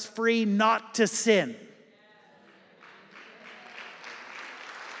sets us free not to sin.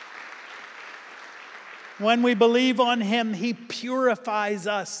 When we believe on him, he purifies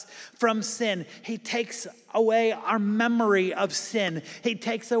us from sin. He takes away our memory of sin. He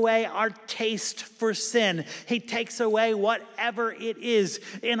takes away our taste for sin. He takes away whatever it is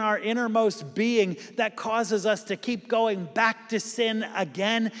in our innermost being that causes us to keep going back to sin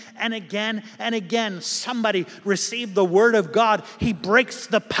again and again and again. Somebody receive the word of God. He breaks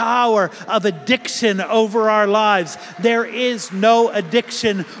the power of addiction over our lives. There is no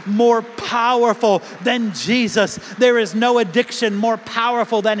addiction more powerful than Jesus. There is no addiction more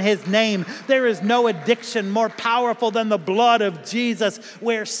powerful than his name. There is no addiction more powerful than the blood of Jesus.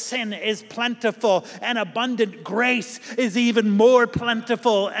 Where sin is plentiful and abundant, grace is even more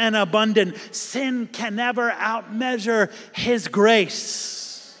plentiful and abundant. Sin can never outmeasure his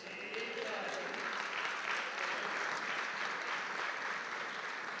grace.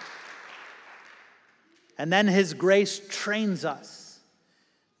 And then his grace trains us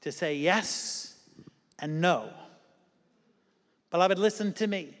to say yes and no. Beloved, listen to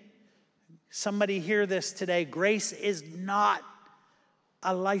me. Somebody hear this today. Grace is not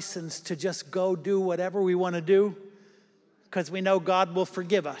a license to just go do whatever we want to do because we know God will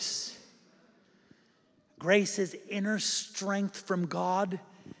forgive us. Grace is inner strength from God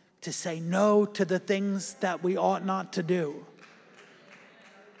to say no to the things that we ought not to do.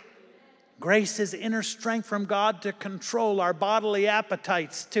 Grace is inner strength from God to control our bodily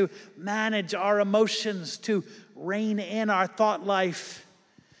appetites, to manage our emotions, to rein in our thought life.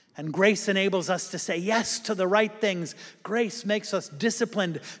 And grace enables us to say yes to the right things. Grace makes us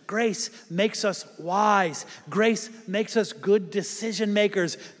disciplined. Grace makes us wise. Grace makes us good decision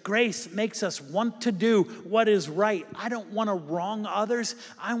makers. Grace makes us want to do what is right. I don't want to wrong others.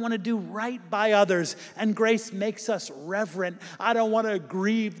 I want to do right by others. And grace makes us reverent. I don't want to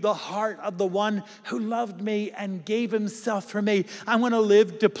grieve the heart of the one who loved me and gave himself for me. I want to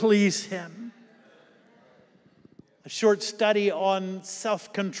live to please him. A short study on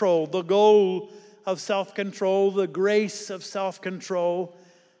self-control, the goal of self-control, the grace of self-control.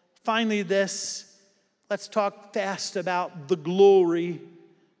 Finally, let's talk fast about the glory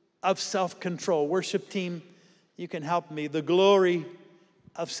of self-control. Worship team, you can help me. The glory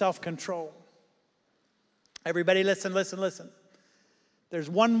of self-control. Everybody listen, listen, listen.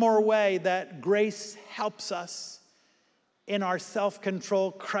 There's one more way that grace helps us in our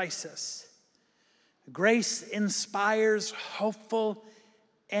self-control crisis. Grace inspires hopeful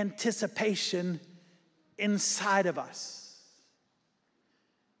anticipation inside of us.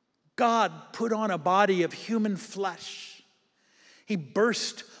 God put on a body of human flesh. He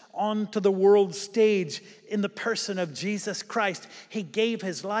burst onto the world stage in the person of Jesus Christ. He gave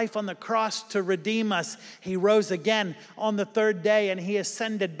his life on the cross to redeem us. He rose again on the third day and he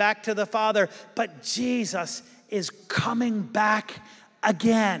ascended back to the Father. But Jesus is coming back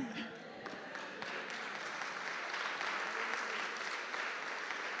again.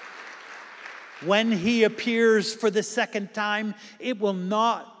 When he appears for the second time, it will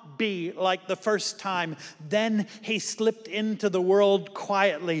not be like the first time. Then he slipped into the world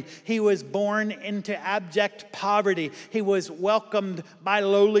quietly. He was born into abject poverty. He was welcomed by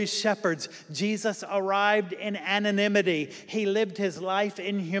lowly shepherds. Jesus arrived in anonymity. He lived his life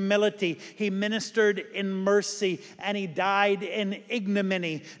in humility. He ministered in mercy, and he died in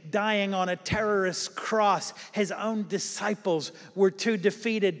ignominy, dying on a terrorist cross. His own disciples were too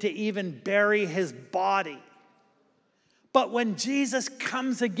defeated to even bury his body. But when Jesus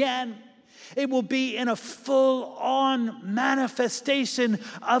comes again, it will be in a full-on manifestation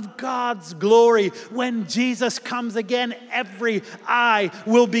of God's glory. When Jesus comes again, every eye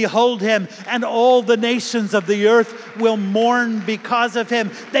will behold him, and all the nations of the earth will mourn because of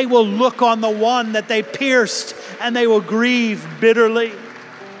him. They will look on the one that they pierced, and they will grieve bitterly.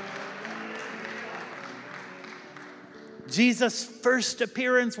 Jesus' first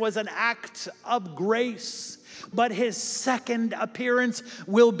appearance was an act of grace. But his second appearance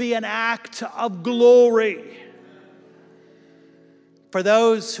will be an act of glory. For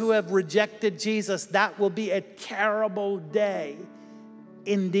those who have rejected Jesus, that will be a terrible day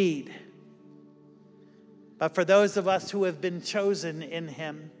indeed. But for those of us who have been chosen in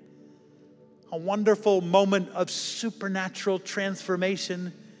him, a wonderful moment of supernatural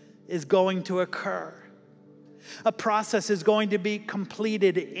transformation is going to occur. A process is going to be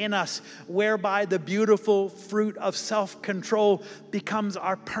completed in us whereby the beautiful fruit of self-control becomes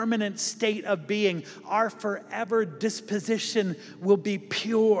our permanent state of being. Our forever disposition will be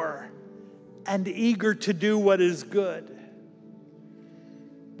pure and eager to do what is good.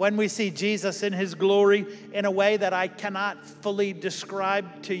 When we see Jesus in his glory in a way that I cannot fully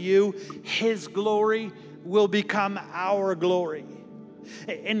describe to you, his glory will become our glory.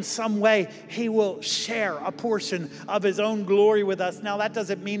 In some way, he will share a portion of his own glory with us. Now, that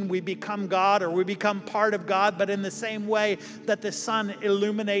doesn't mean we become God or we become part of God, but in the same way that the sun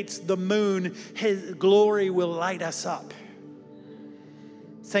illuminates the moon, his glory will light us up.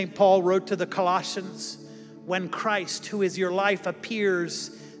 St. Paul wrote to the Colossians, when Christ, who is your life,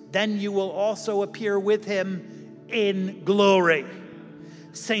 appears, then you will also appear with him in glory.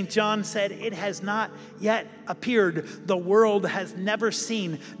 St. John said, it has not yet appeared. The world has never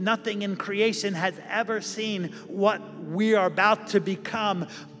seen. Nothing in creation has ever seen what we are about to become.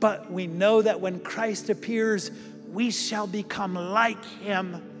 But we know that when Christ appears, we shall become like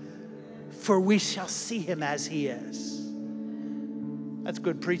him, for we shall see him as he is. That's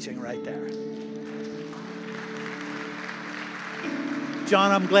good preaching right there.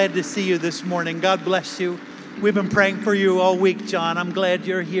 John, I'm glad to see you this morning. God bless you. We've been praying for you all week, John. I'm glad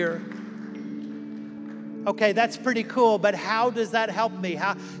you're here. Okay, that's pretty cool, but how does that help me?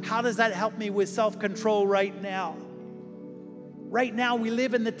 How does that help me with self-control right now? Right now, we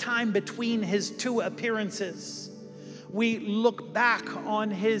live in the time between his two appearances. We look back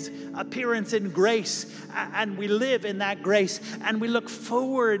on his appearance in grace, and we live in that grace, and we look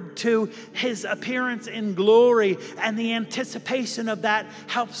forward to his appearance in glory, and the anticipation of that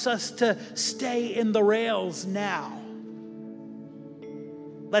helps us to stay in the rails now.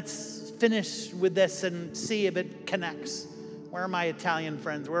 Let's finish with this and see if it connects. Where are my Italian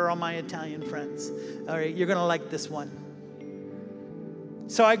friends? Where are all my Italian friends? All right, you're going to like this one.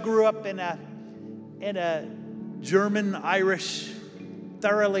 So I grew up in a German-Irish,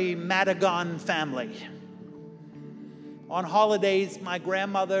 thoroughly Madigan family. On holidays, my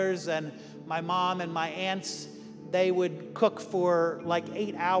grandmothers and my mom and my aunts, they would cook for like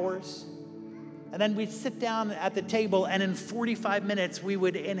 8 hours. And then we'd sit down at the table, and in 45 minutes, we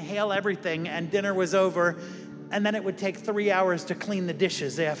would inhale everything, and dinner was over. And then it would take 3 hours to clean the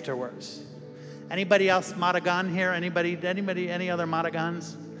dishes afterwards. Anybody else Madigan here? Anybody, any other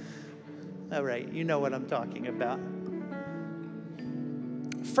Madigans? All right, you know what I'm talking about.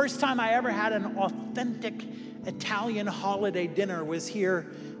 First time I ever had an authentic Italian holiday dinner was here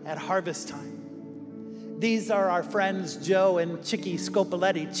at harvest time. These are our friends Joe and Chicky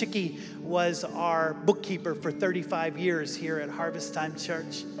Scopoletti. Chicky was our bookkeeper for 35 years here at Harvest Time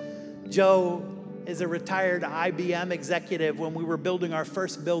Church. Joe is a retired IBM executive. When we were building our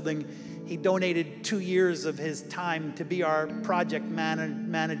first building, he donated 2 years of his time to be our project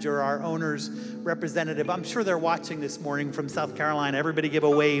manager, our owner's representative. I'm sure they're watching this morning from South Carolina. Everybody give a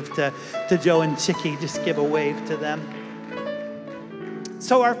wave to Joe and Chicky. Just give a wave to them.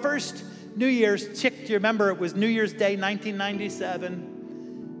 So our first New Year's, Chick, do you remember it was New Year's Day,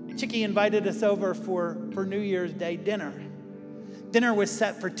 1997? Chicky invited us over for New Year's Day dinner. Dinner was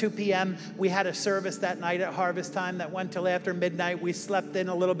set for 2 p.m. We had a service that night at harvest time that went till after midnight. We slept in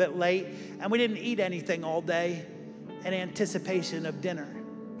a little bit late, and we didn't eat anything all day in anticipation of dinner.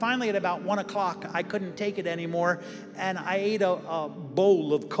 Finally, at about 1 o'clock, I couldn't take it anymore, and I ate a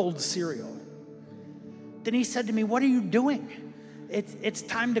bowl of cold cereal. Denise said to me, "What are you doing? It's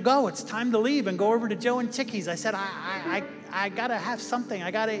time to go. It's time to leave and go over to Joe and Chicky's." I said, I got to have something.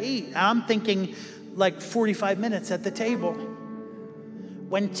 I got to eat. And I'm thinking like 45 minutes at the table.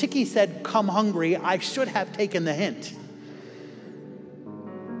 When Chicky said, "Come hungry," I should have taken the hint.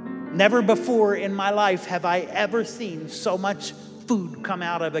 Never before in my life have I ever seen so much food come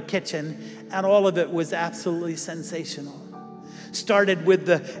out of a kitchen, and all of it was absolutely sensational. Started with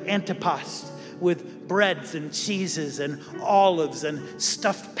the antipasto, with breads and cheeses and olives and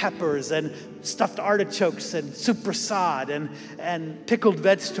stuffed peppers and stuffed artichokes and souppressade and pickled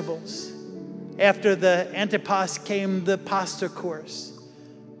vegetables. After the antipasto came the pasta course.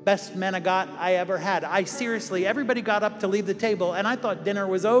 Best menegat I ever had. Everybody got up to leave the table, and I thought dinner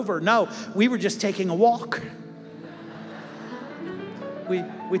was over. No, we were just taking a walk.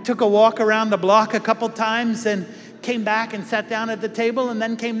 We took a walk around the block a couple times and came back and sat down at the table, and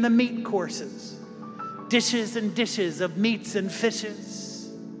then came the meat courses. Dishes and dishes of meats and fishes.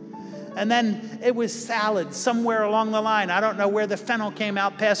 And then it was salad somewhere along the line. I don't know where the fennel came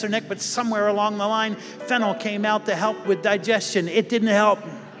out, Pastor Nick, but somewhere along the line, fennel came out to help with digestion. It didn't help.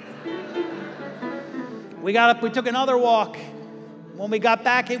 We got up, we took another walk. When we got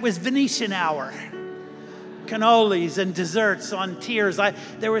back, it was Venetian hour. Cannolis and desserts on tiers.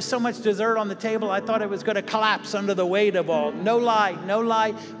 There was so much dessert on the table, I thought it was going to collapse under the weight of all. No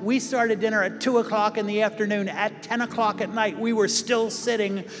lie. We started dinner at 2 o'clock in the afternoon. At 10 o'clock at night, we were still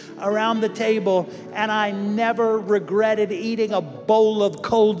sitting around the table, and I never regretted eating a bowl of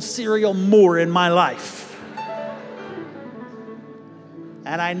cold cereal more in my life.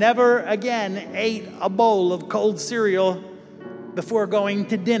 And I never again ate a bowl of cold cereal before going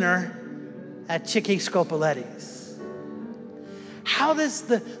to dinner at Chicky Scopoletti's. How does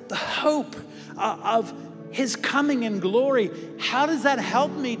the hope of his coming in glory, how does that help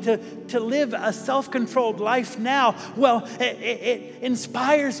me to live a self-controlled life now? Well, it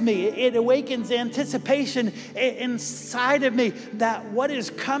inspires me. It awakens anticipation inside of me that what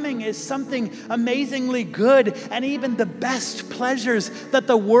is coming is something amazingly good, and even the best pleasures that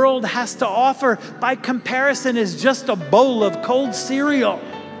the world has to offer by comparison is just a bowl of cold cereal.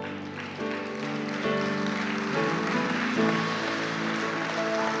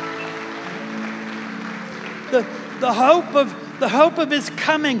 The hope of his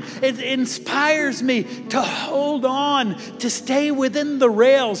coming, it inspires me to hold on, to stay within the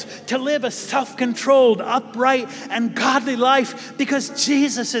rails, to live a self-controlled, upright, and godly life, because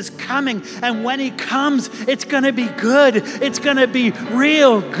Jesus is coming. And when he comes, it's going to be good. It's going to be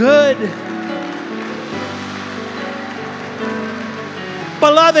real good.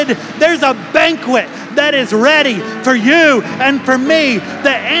 Beloved, there's a banquet that is ready for you and for me.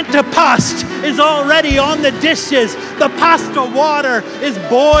 The antipasto is already on the dishes. The pasta water is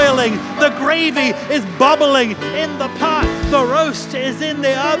boiling. The gravy is bubbling in the pot. The roast is in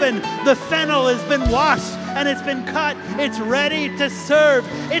the oven. The fennel has been washed and it's been cut. It's ready to serve.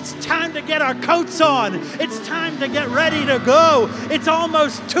 It's time to get our coats on. It's time to get ready to go. It's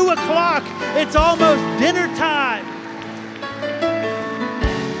almost 2 o'clock. It's almost dinner time.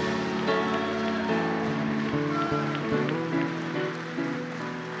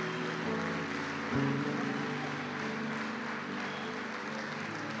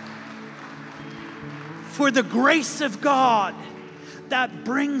 For the grace of God that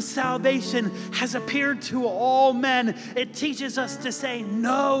brings salvation has appeared to all men. It teaches us to say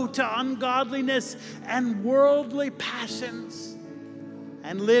no to ungodliness and worldly passions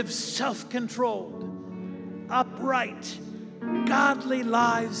and live self-controlled, upright, godly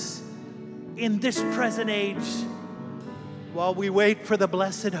lives in this present age while we wait for the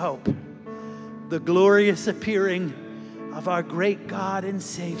blessed hope, the glorious appearing of our great God and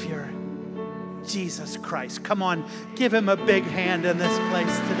Savior, Jesus Christ. Come on, give him a big hand in this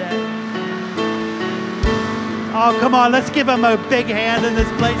place today. Oh, come on, let's give him a big hand in this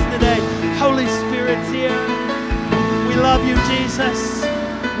place today. Holy Spirit's here. We love you, Jesus.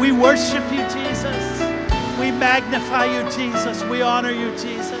 We worship you, Jesus. We magnify you, Jesus. We honor you,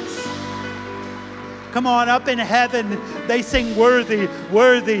 Jesus. Come on, up in heaven, they sing worthy,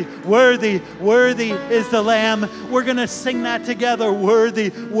 worthy, worthy, worthy is the Lamb. We're going to sing that together. Worthy,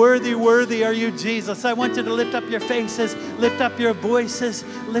 worthy, worthy are you, Jesus. I want you to lift up your faces, lift up your voices,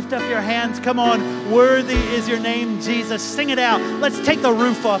 lift up your hands. Come on, worthy is your name, Jesus. Sing it out. Let's take the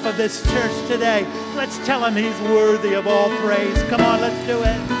roof off of this church today. Let's tell him he's worthy of all praise. Come on, let's do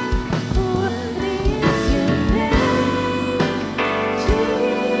it.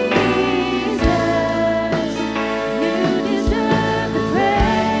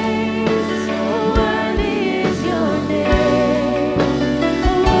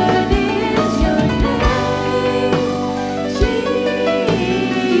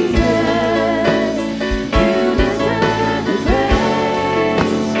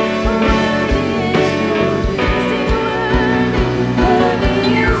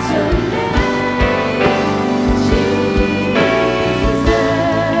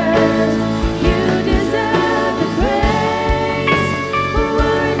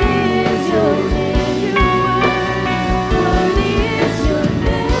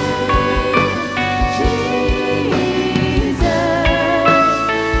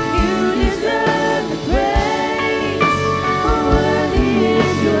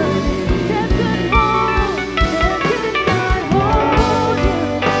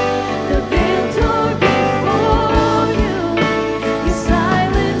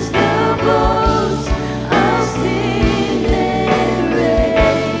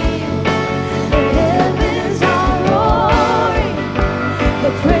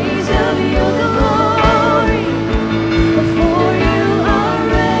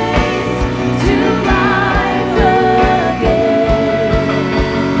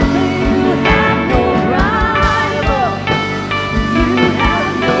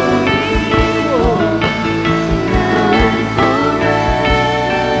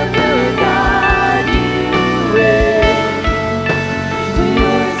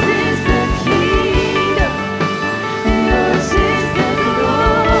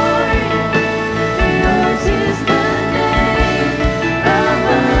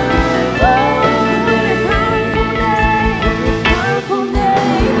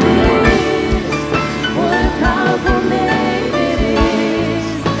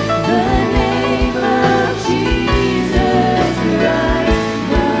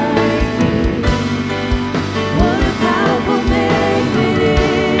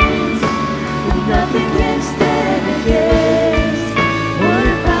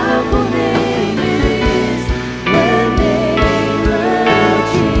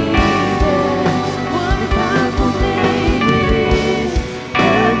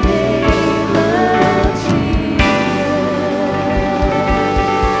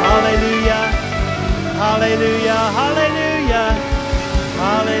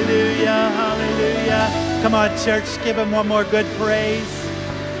 Come on, church, give him one more good praise.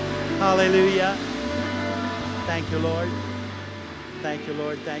 Hallelujah. Thank you, Lord. Thank you,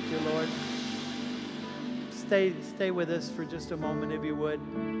 Lord. Thank you, Lord. Stay with us for just a moment, if you would,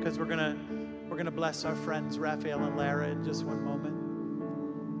 because we're gonna bless our friends Raphael and Lara in just one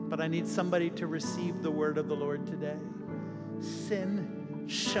moment. But I need somebody to receive the word of the Lord today. Sin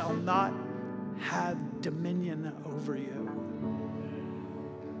shall not have dominion over you.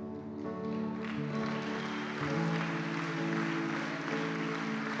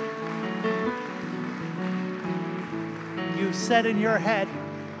 You said in your head,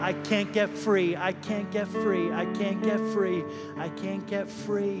 I can't get free, I can't get free, I can't get free, I can't get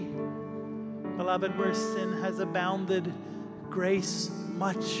free. Beloved, where sin has abounded, grace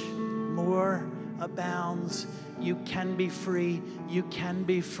much more abounds. You can be free, you can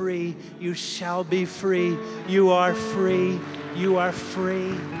be free, you shall be free. You are free, you are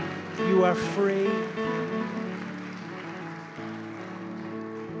free, you are free.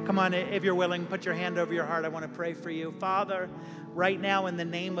 Come on, if you're willing, put your hand over your heart. I want to pray for you. Father, right now in the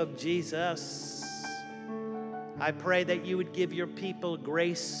name of Jesus, I pray that you would give your people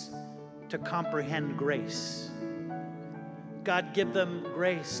grace to comprehend grace. God, give them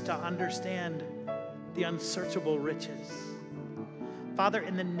grace to understand the unsearchable riches. Father,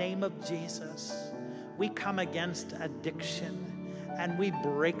 in the name of Jesus, we come against addiction and we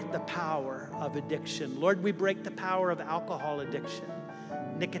break the power of addiction. Lord, we break the power of alcohol addiction,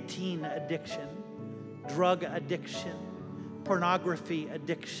 nicotine addiction, drug addiction, pornography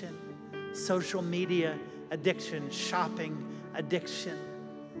addiction, social media addiction, shopping addiction.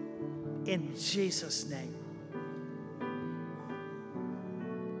 In Jesus' name.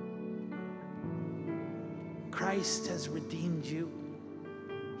 Christ has redeemed you.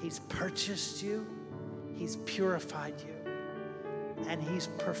 He's purchased you. He's purified you. And He's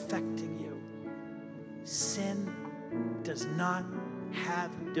perfecting you. Sin does not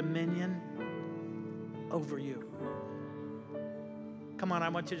have dominion over you. Come on, I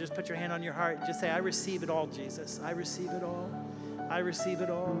want you to just put your hand on your heart and just say, I receive it all, Jesus. I receive it all. I receive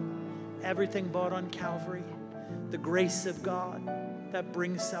it all. Everything bought on Calvary. The grace of God that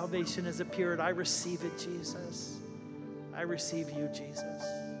brings salvation has appeared. I receive it, Jesus. I receive you, Jesus.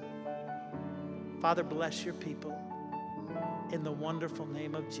 Father, bless your people in the wonderful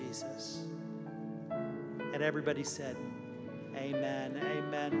name of Jesus. And everybody said, amen,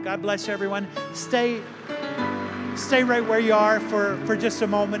 amen. God bless you, everyone. Stay right where you are for just a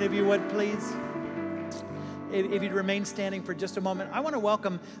moment, if you would, please. If you'd remain standing for just a moment. I want to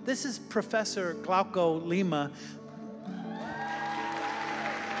welcome, this is Professor Glauco Lima.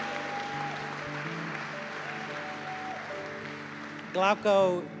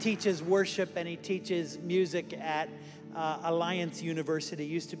 Glauco teaches worship and he teaches music at Alliance University.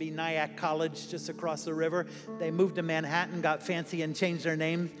 Used to be Nyack College just across the river. They moved to Manhattan, got fancy and changed their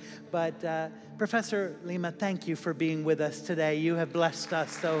name. But Professor Lima, thank you for being with us today. You have blessed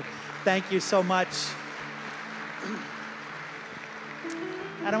us, so thank you so much.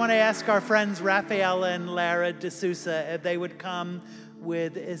 And I want to ask our friends Raphael and Lara D'Souza if they would come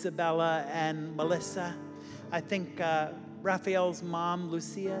with Isabella and Melissa. I think Raphael's mom,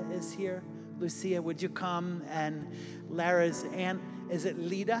 Lucia, is here. Lucia, would you come? And Lara's aunt, is it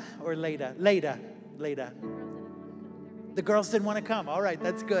Leda or Leda? Leda. The girls didn't want to come. All right,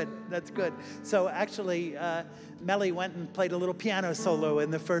 that's good. That's good. So actually, Melly went and played a little piano solo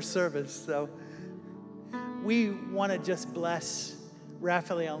in the first service. So we want to just bless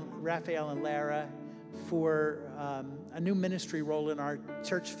Raphael and Lara for a new ministry role in our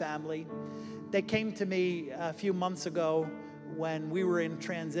church family. They came to me a few months ago when we were in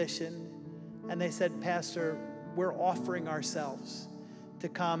transition, and they said, Pastor, we're offering ourselves to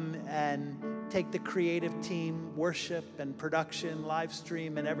come and take the creative team, worship and production, live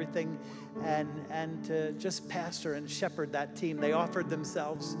stream and everything, and to just pastor and shepherd that team. They offered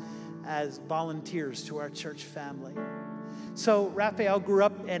themselves as volunteers to our church family. So Raphael grew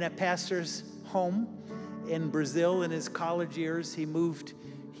up in a pastor's home in Brazil in his college years. He moved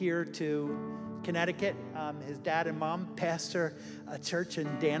here to Connecticut. His dad and mom pastor a church in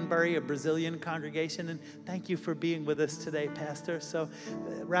Danbury, a Brazilian congregation. And thank you for being with us today, Pastor. So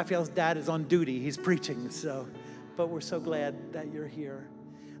Raphael's dad is on duty. He's preaching. But we're so glad that you're here.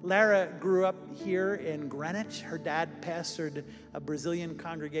 Lara grew up here in Greenwich. Her dad pastored a Brazilian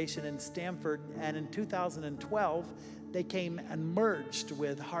congregation in Stamford. And in 2012, they came and merged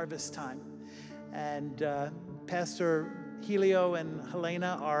with Harvest Time. And Pastor Helio and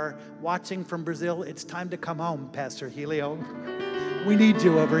Helena are watching from Brazil. It's time to come home, Pastor Helio. We need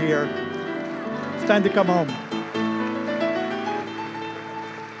you over here. It's time to come home.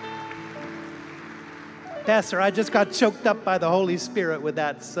 Pastor, I just got choked up by the Holy Spirit with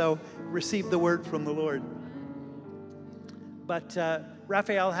that, so receive the word from the Lord. But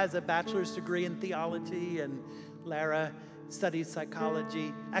Raphael has a bachelor's degree in theology, and Lara studied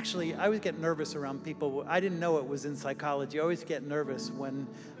psychology. Actually, I always get nervous around people. I didn't know it was in psychology. I always get nervous when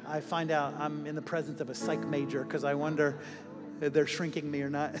I find out I'm in the presence of a psych major because I wonder if they're shrinking me or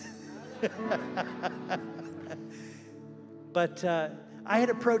not. But I had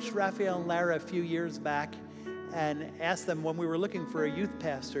approached Raphael and Lara a few years back and asked them when we were looking for a youth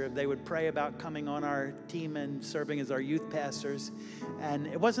pastor if they would pray about coming on our team and serving as our youth pastors. And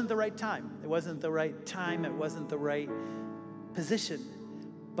it wasn't the right time. It wasn't the right time. It wasn't the right position,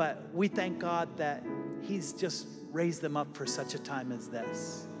 but we thank God that He's just raised them up for such a time as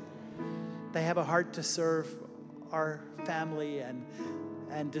this. They have a heart to serve our family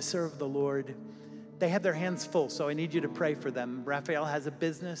and to serve the Lord. They have their hands full, so I need you to pray for them. Raphael has a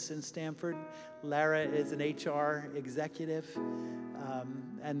business in Stamford. Lara is an HR executive.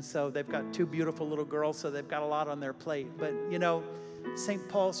 And so they've got two beautiful little girls, so they've got a lot on their plate. But, you know, St.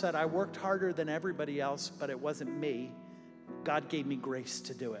 Paul said, I worked harder than everybody else, but it wasn't me. God gave me grace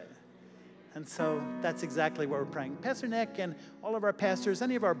to do it. And so that's exactly what we're praying. Pastor Nick and all of our pastors,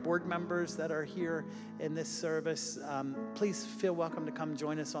 any of our board members that are here in this service, please feel welcome to come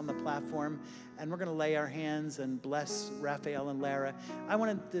join us on the platform. And we're going to lay our hands and bless Raphael and Lara. I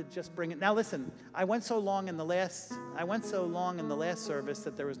wanted to just bring it. Now listen, I went so long in the last service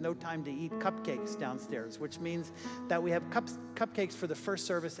that there was no time to eat cupcakes downstairs, which means that we have cupcakes for the first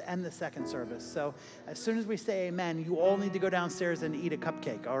service and the second service. So as soon as we say amen, you all need to go downstairs and eat a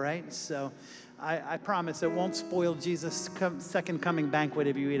cupcake, all right? So I promise it won't spoil Jesus' second coming banquet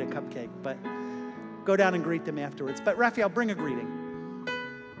if you eat a cupcake, but go down and greet them afterwards. But Raphael, bring a greeting.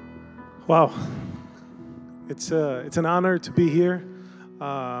 Wow, it's an honor to be here.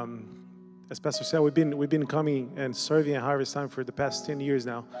 As Pastor said, we've been coming and serving at Harvest Time for the past 10 years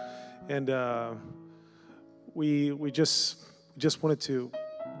now, and we just wanted to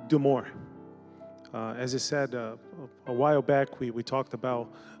do more. As I said a while back, we talked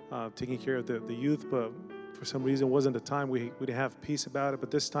about taking care of the youth, but for some reason it wasn't the time. We didn't have peace about it, but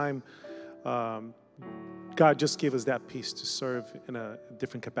this time God just gave us that peace to serve in a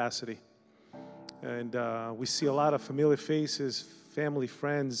different capacity. And we see a lot of familiar faces, family,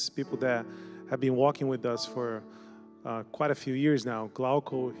 friends, people that have been walking with us for quite a few years now.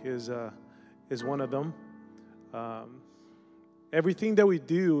 Glauco is one of them. Everything that we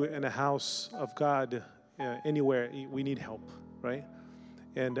do in the house of God, anywhere, we need help, right?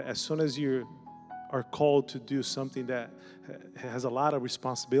 And as soon as you are called to do something that has a lot of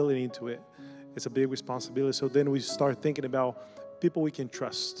responsibility into it, it's a big responsibility. So then we start thinking about people we can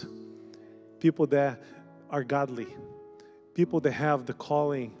trust. People that are godly, people that have the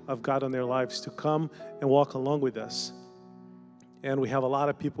calling of God on their lives to come and walk along with us. And we have a lot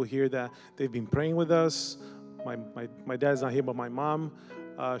of people here that they've been praying with us. My dad's not here, but my mom,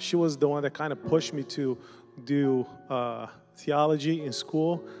 she was the one that kind of pushed me to do theology in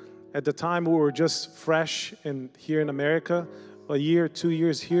school. At the time, we were just fresh here in America, a year, 2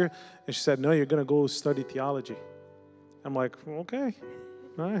 years here, and she said, no, you're going to go study theology. I'm like, okay,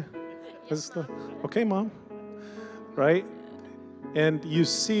 all right. Okay, Mom, right? And you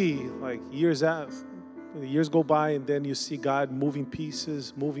see, like, years go by, and then you see God moving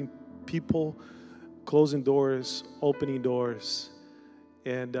pieces, moving people, closing doors, opening doors.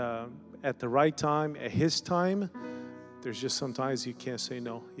 And at the right time, at His time, there's just sometimes you can't say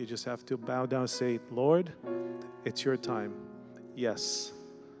no. You just have to bow down and say, Lord, it's your time. Yes.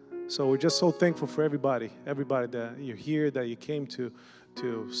 So we're just so thankful for everybody that you're here, that you came to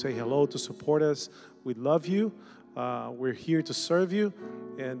say hello, to support us. We love you. We're here to serve you,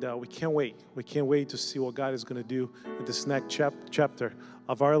 and we can't wait. We can't wait to see what God is going to do in this next chapter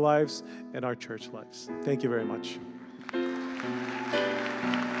of our lives and our church lives. Thank you very much.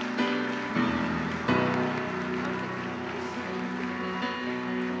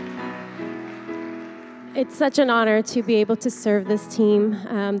 It's such an honor to be able to serve this team.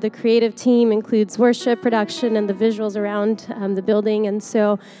 The creative team includes worship, production, and the visuals around the building. And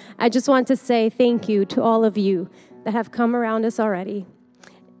so I just want to say thank you to all of you that have come around us already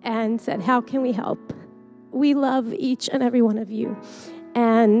and said, how can we help? We love each and every one of you.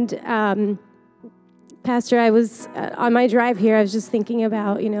 And Pastor, I was on my drive here, I was just thinking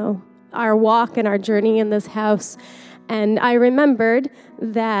about, our walk and our journey in this house. And I remembered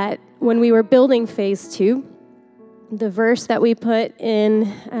that when we were building phase 2, the verse that we put in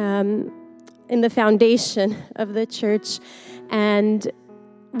the foundation of the church, and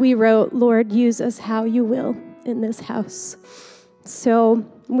we wrote, Lord, use us how you will in this house. So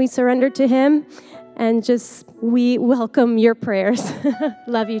we surrendered to Him, and we welcome your prayers.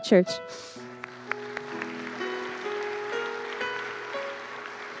 Love you, church.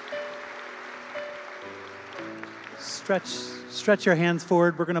 Stretch your hands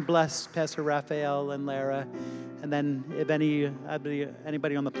forward. We're going to bless Pastor Raphael and Lara. And then if anybody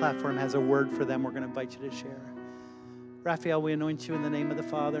on the platform has a word for them, we're going to invite you to share. Raphael, we anoint you in the name of the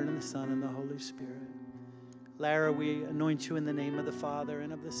Father and the Son and the Holy Spirit. Lara, we anoint you in the name of the Father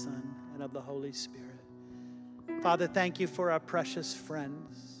and of the Son and of the Holy Spirit. Father, thank you for our precious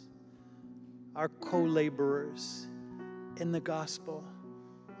friends, our co-laborers in the gospel,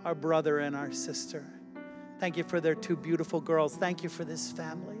 our brother and our sister. Thank you for their 2 beautiful girls. Thank you for this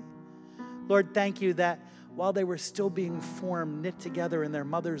family. Lord, thank you that while they were still being formed, knit together in their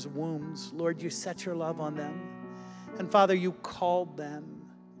mother's wombs, Lord, you set your love on them. And Father, you called them,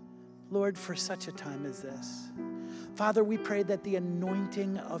 Lord, for such a time as this. Father, we pray that the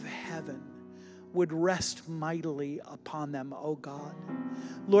anointing of heaven would rest mightily upon them, oh God.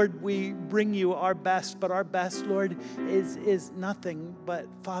 Lord, we bring you our best, but our best, Lord, is nothing. But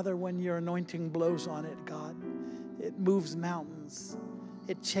Father, when your anointing blows on it, God, it moves mountains.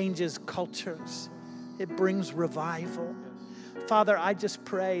 It changes cultures. It brings revival. Father, I just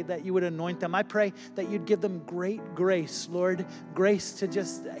pray that you would anoint them. I pray that you'd give them great grace, Lord, grace to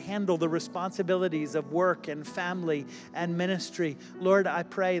just handle the responsibilities of work and family and ministry. Lord, I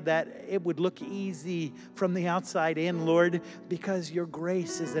pray that it would look easy from the outside in, Lord, because your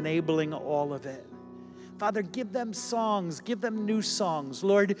grace is enabling all of it. Father, give them songs, give them new songs.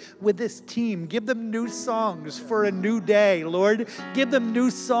 Lord, with this team, give them new songs for a new day, Lord. Give them new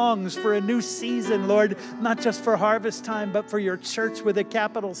songs for a new season, Lord, not just for harvest time, but for your church with a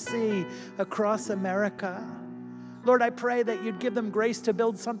capital C across America. Lord, I pray that you'd give them grace to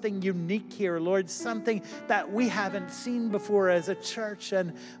build something unique here, Lord, something that we haven't seen before as a church,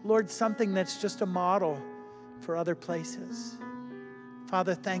 and Lord, something that's just a model for other places.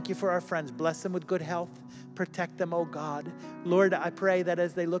 Father, thank you for our friends. Bless them with good health. Protect them, oh God. Lord, I pray that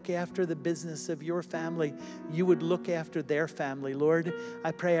as they look after the business of your family, you would look after their family. Lord,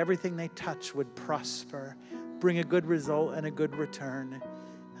 I pray everything they touch would prosper, bring a good result and a good return.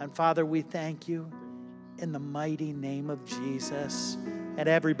 And Father, we thank you in the mighty name of Jesus. And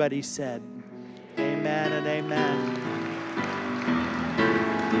everybody said, amen and amen.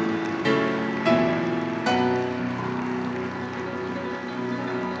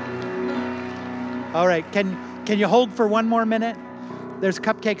 All right, can you hold for one more minute? There's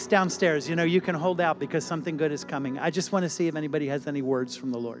cupcakes downstairs. You know, you can hold out because something good is coming. I just want to see if anybody has any words from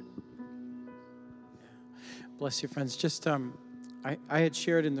the Lord. Bless you, friends. Just, I had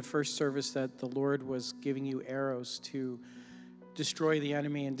shared in the first service that the Lord was giving you arrows to destroy the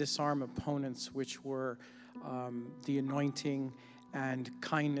enemy and disarm opponents, which were the anointing and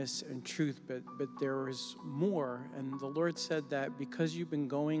kindness and truth. But there was more. And the Lord said that because you've been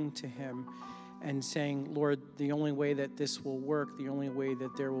going to him and saying, Lord, the only way that this will work, the only way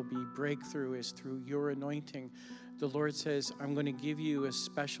that there will be breakthrough is through your anointing. The Lord says, I'm going to give you a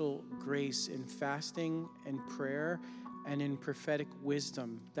special grace in fasting and prayer and in prophetic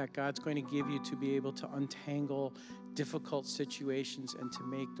wisdom that God's going to give you to be able to untangle difficult situations and to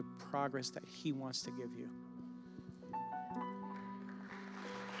make the progress that he wants to give you.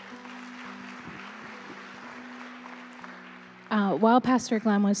 While Pastor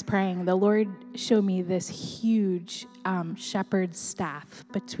Glenn was praying, the Lord showed me this huge shepherd's staff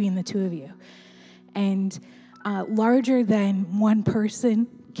between the two of you. And larger than one person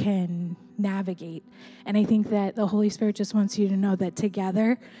can navigate. And I think that the Holy Spirit just wants you to know that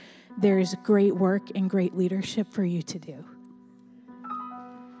together there's great work and great leadership for you to do.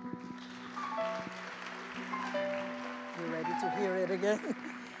 You ready to hear it again?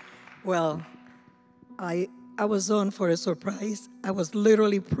 Well, I was on for a surprise. I was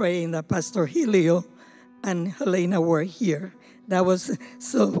literally praying that Pastor Helio and Helena were here. That was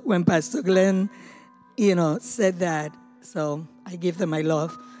so when Pastor Glenn, said that. So I give them my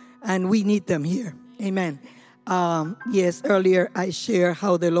love, and we need them here. Amen. Yes, earlier I shared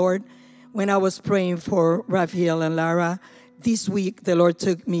how the Lord, when I was praying for Raphael and Lara, this week the Lord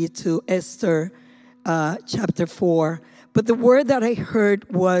took me to Esther chapter 4. But the word that I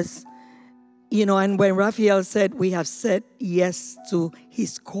heard was, and when Raphael said, we have said yes to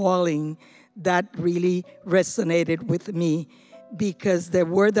his calling, that really resonated with me because the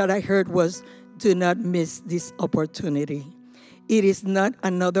word that I heard was, do not miss this opportunity. It is not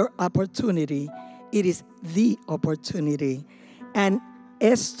another opportunity. It is the opportunity. And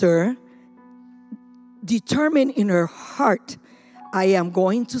Esther determined in her heart, I am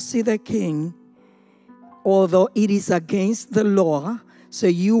going to see the king, although it is against the law. So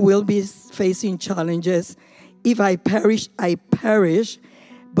you will be facing challenges. If I perish, I perish.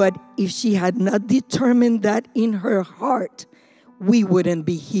 But if she had not determined that in her heart, we wouldn't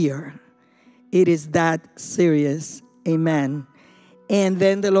be here. It is that serious. Amen. And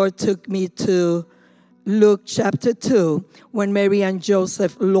then the Lord took me to Luke chapter 2, when Mary and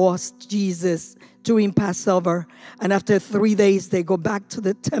Joseph lost Jesus during Passover. And after 3 days, they go back to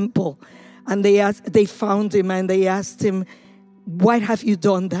the temple. And they found him and they asked him, why have you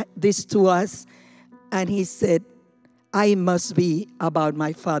done this to us? And he said, I must be about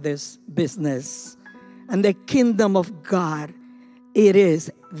my Father's business. And the kingdom of God, it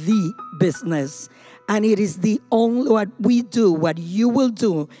is the business. And it is the only what we do, what you will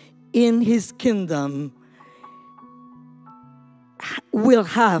do in his kingdom will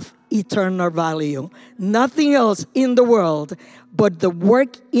have eternal value. Nothing else in the world, but the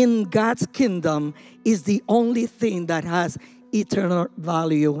work in God's kingdom is the only thing that has eternal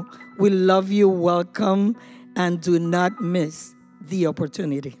value. We love you. Welcome. And do not miss the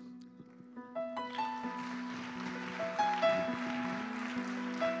opportunity.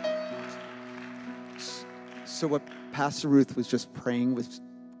 So what Pastor Ruth was just praying was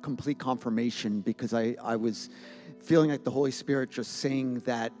complete confirmation, because I was feeling like the Holy Spirit just saying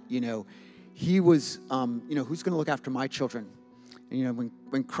that, he was, who's going to look after my children? And,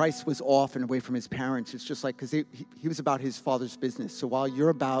 when Christ was off and away from his parents, it's just like, because he was about his Father's business. So while you're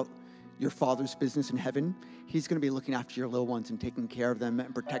about your Father's business in heaven, he's going to be looking after your little ones and taking care of them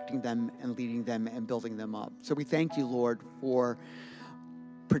and protecting them and leading them and building them up. So we thank you, Lord, for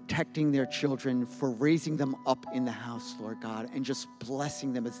protecting their children, for raising them up in the house, Lord God, and just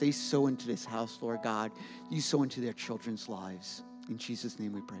blessing them as they sow into this house, Lord God. You sow into their children's lives. In Jesus'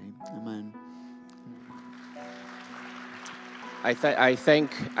 name we pray. Amen. I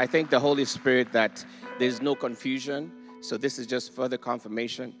thank the Holy Spirit that there's no confusion. So this is just further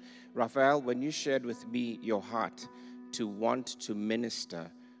confirmation. Raphael, when you shared with me your heart to want to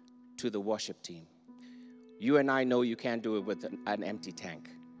minister to the worship team, you and I know you can't do it with an empty tank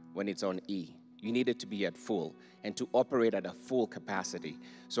when it's on E. You need it to be at full and to operate at a full capacity.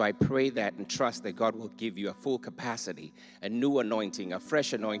 So I pray that and trust that God will give you a full capacity, a new anointing, a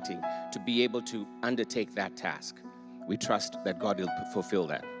fresh anointing to be able to undertake that task. We trust that God will fulfill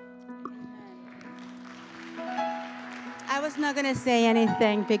that. I was not going to say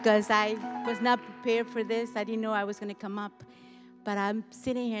anything because I was not prepared for this. I didn't know I was going to come up. But I'm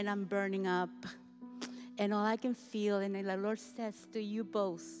sitting here and I'm burning up. And all I can feel, and the Lord says to you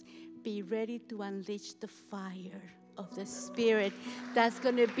both, be ready to unleash the fire of the Spirit that's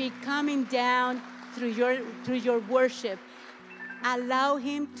going to be coming down through your worship. Allow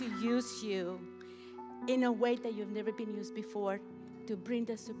Him to use you in a way that you've never been used before, to bring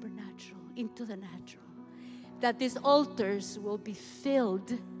the supernatural into the natural. That these altars will be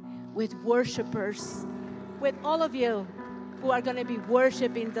filled with worshipers, with all of you who are going to be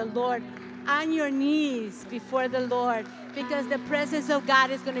worshiping the Lord on your knees before the Lord, because the presence of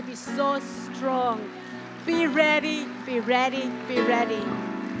God is going to be so strong. Be ready, be ready, be ready.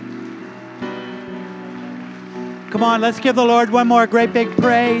 Come on, let's give the Lord one more great big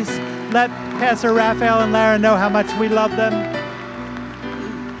praise. Let Pastor Raphael and Lara know how much we love them.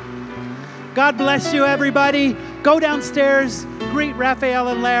 God bless you, everybody. Go downstairs, greet Raphael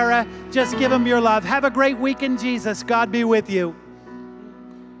and Lara. Just give them your love. Have a great week in Jesus. God be with you.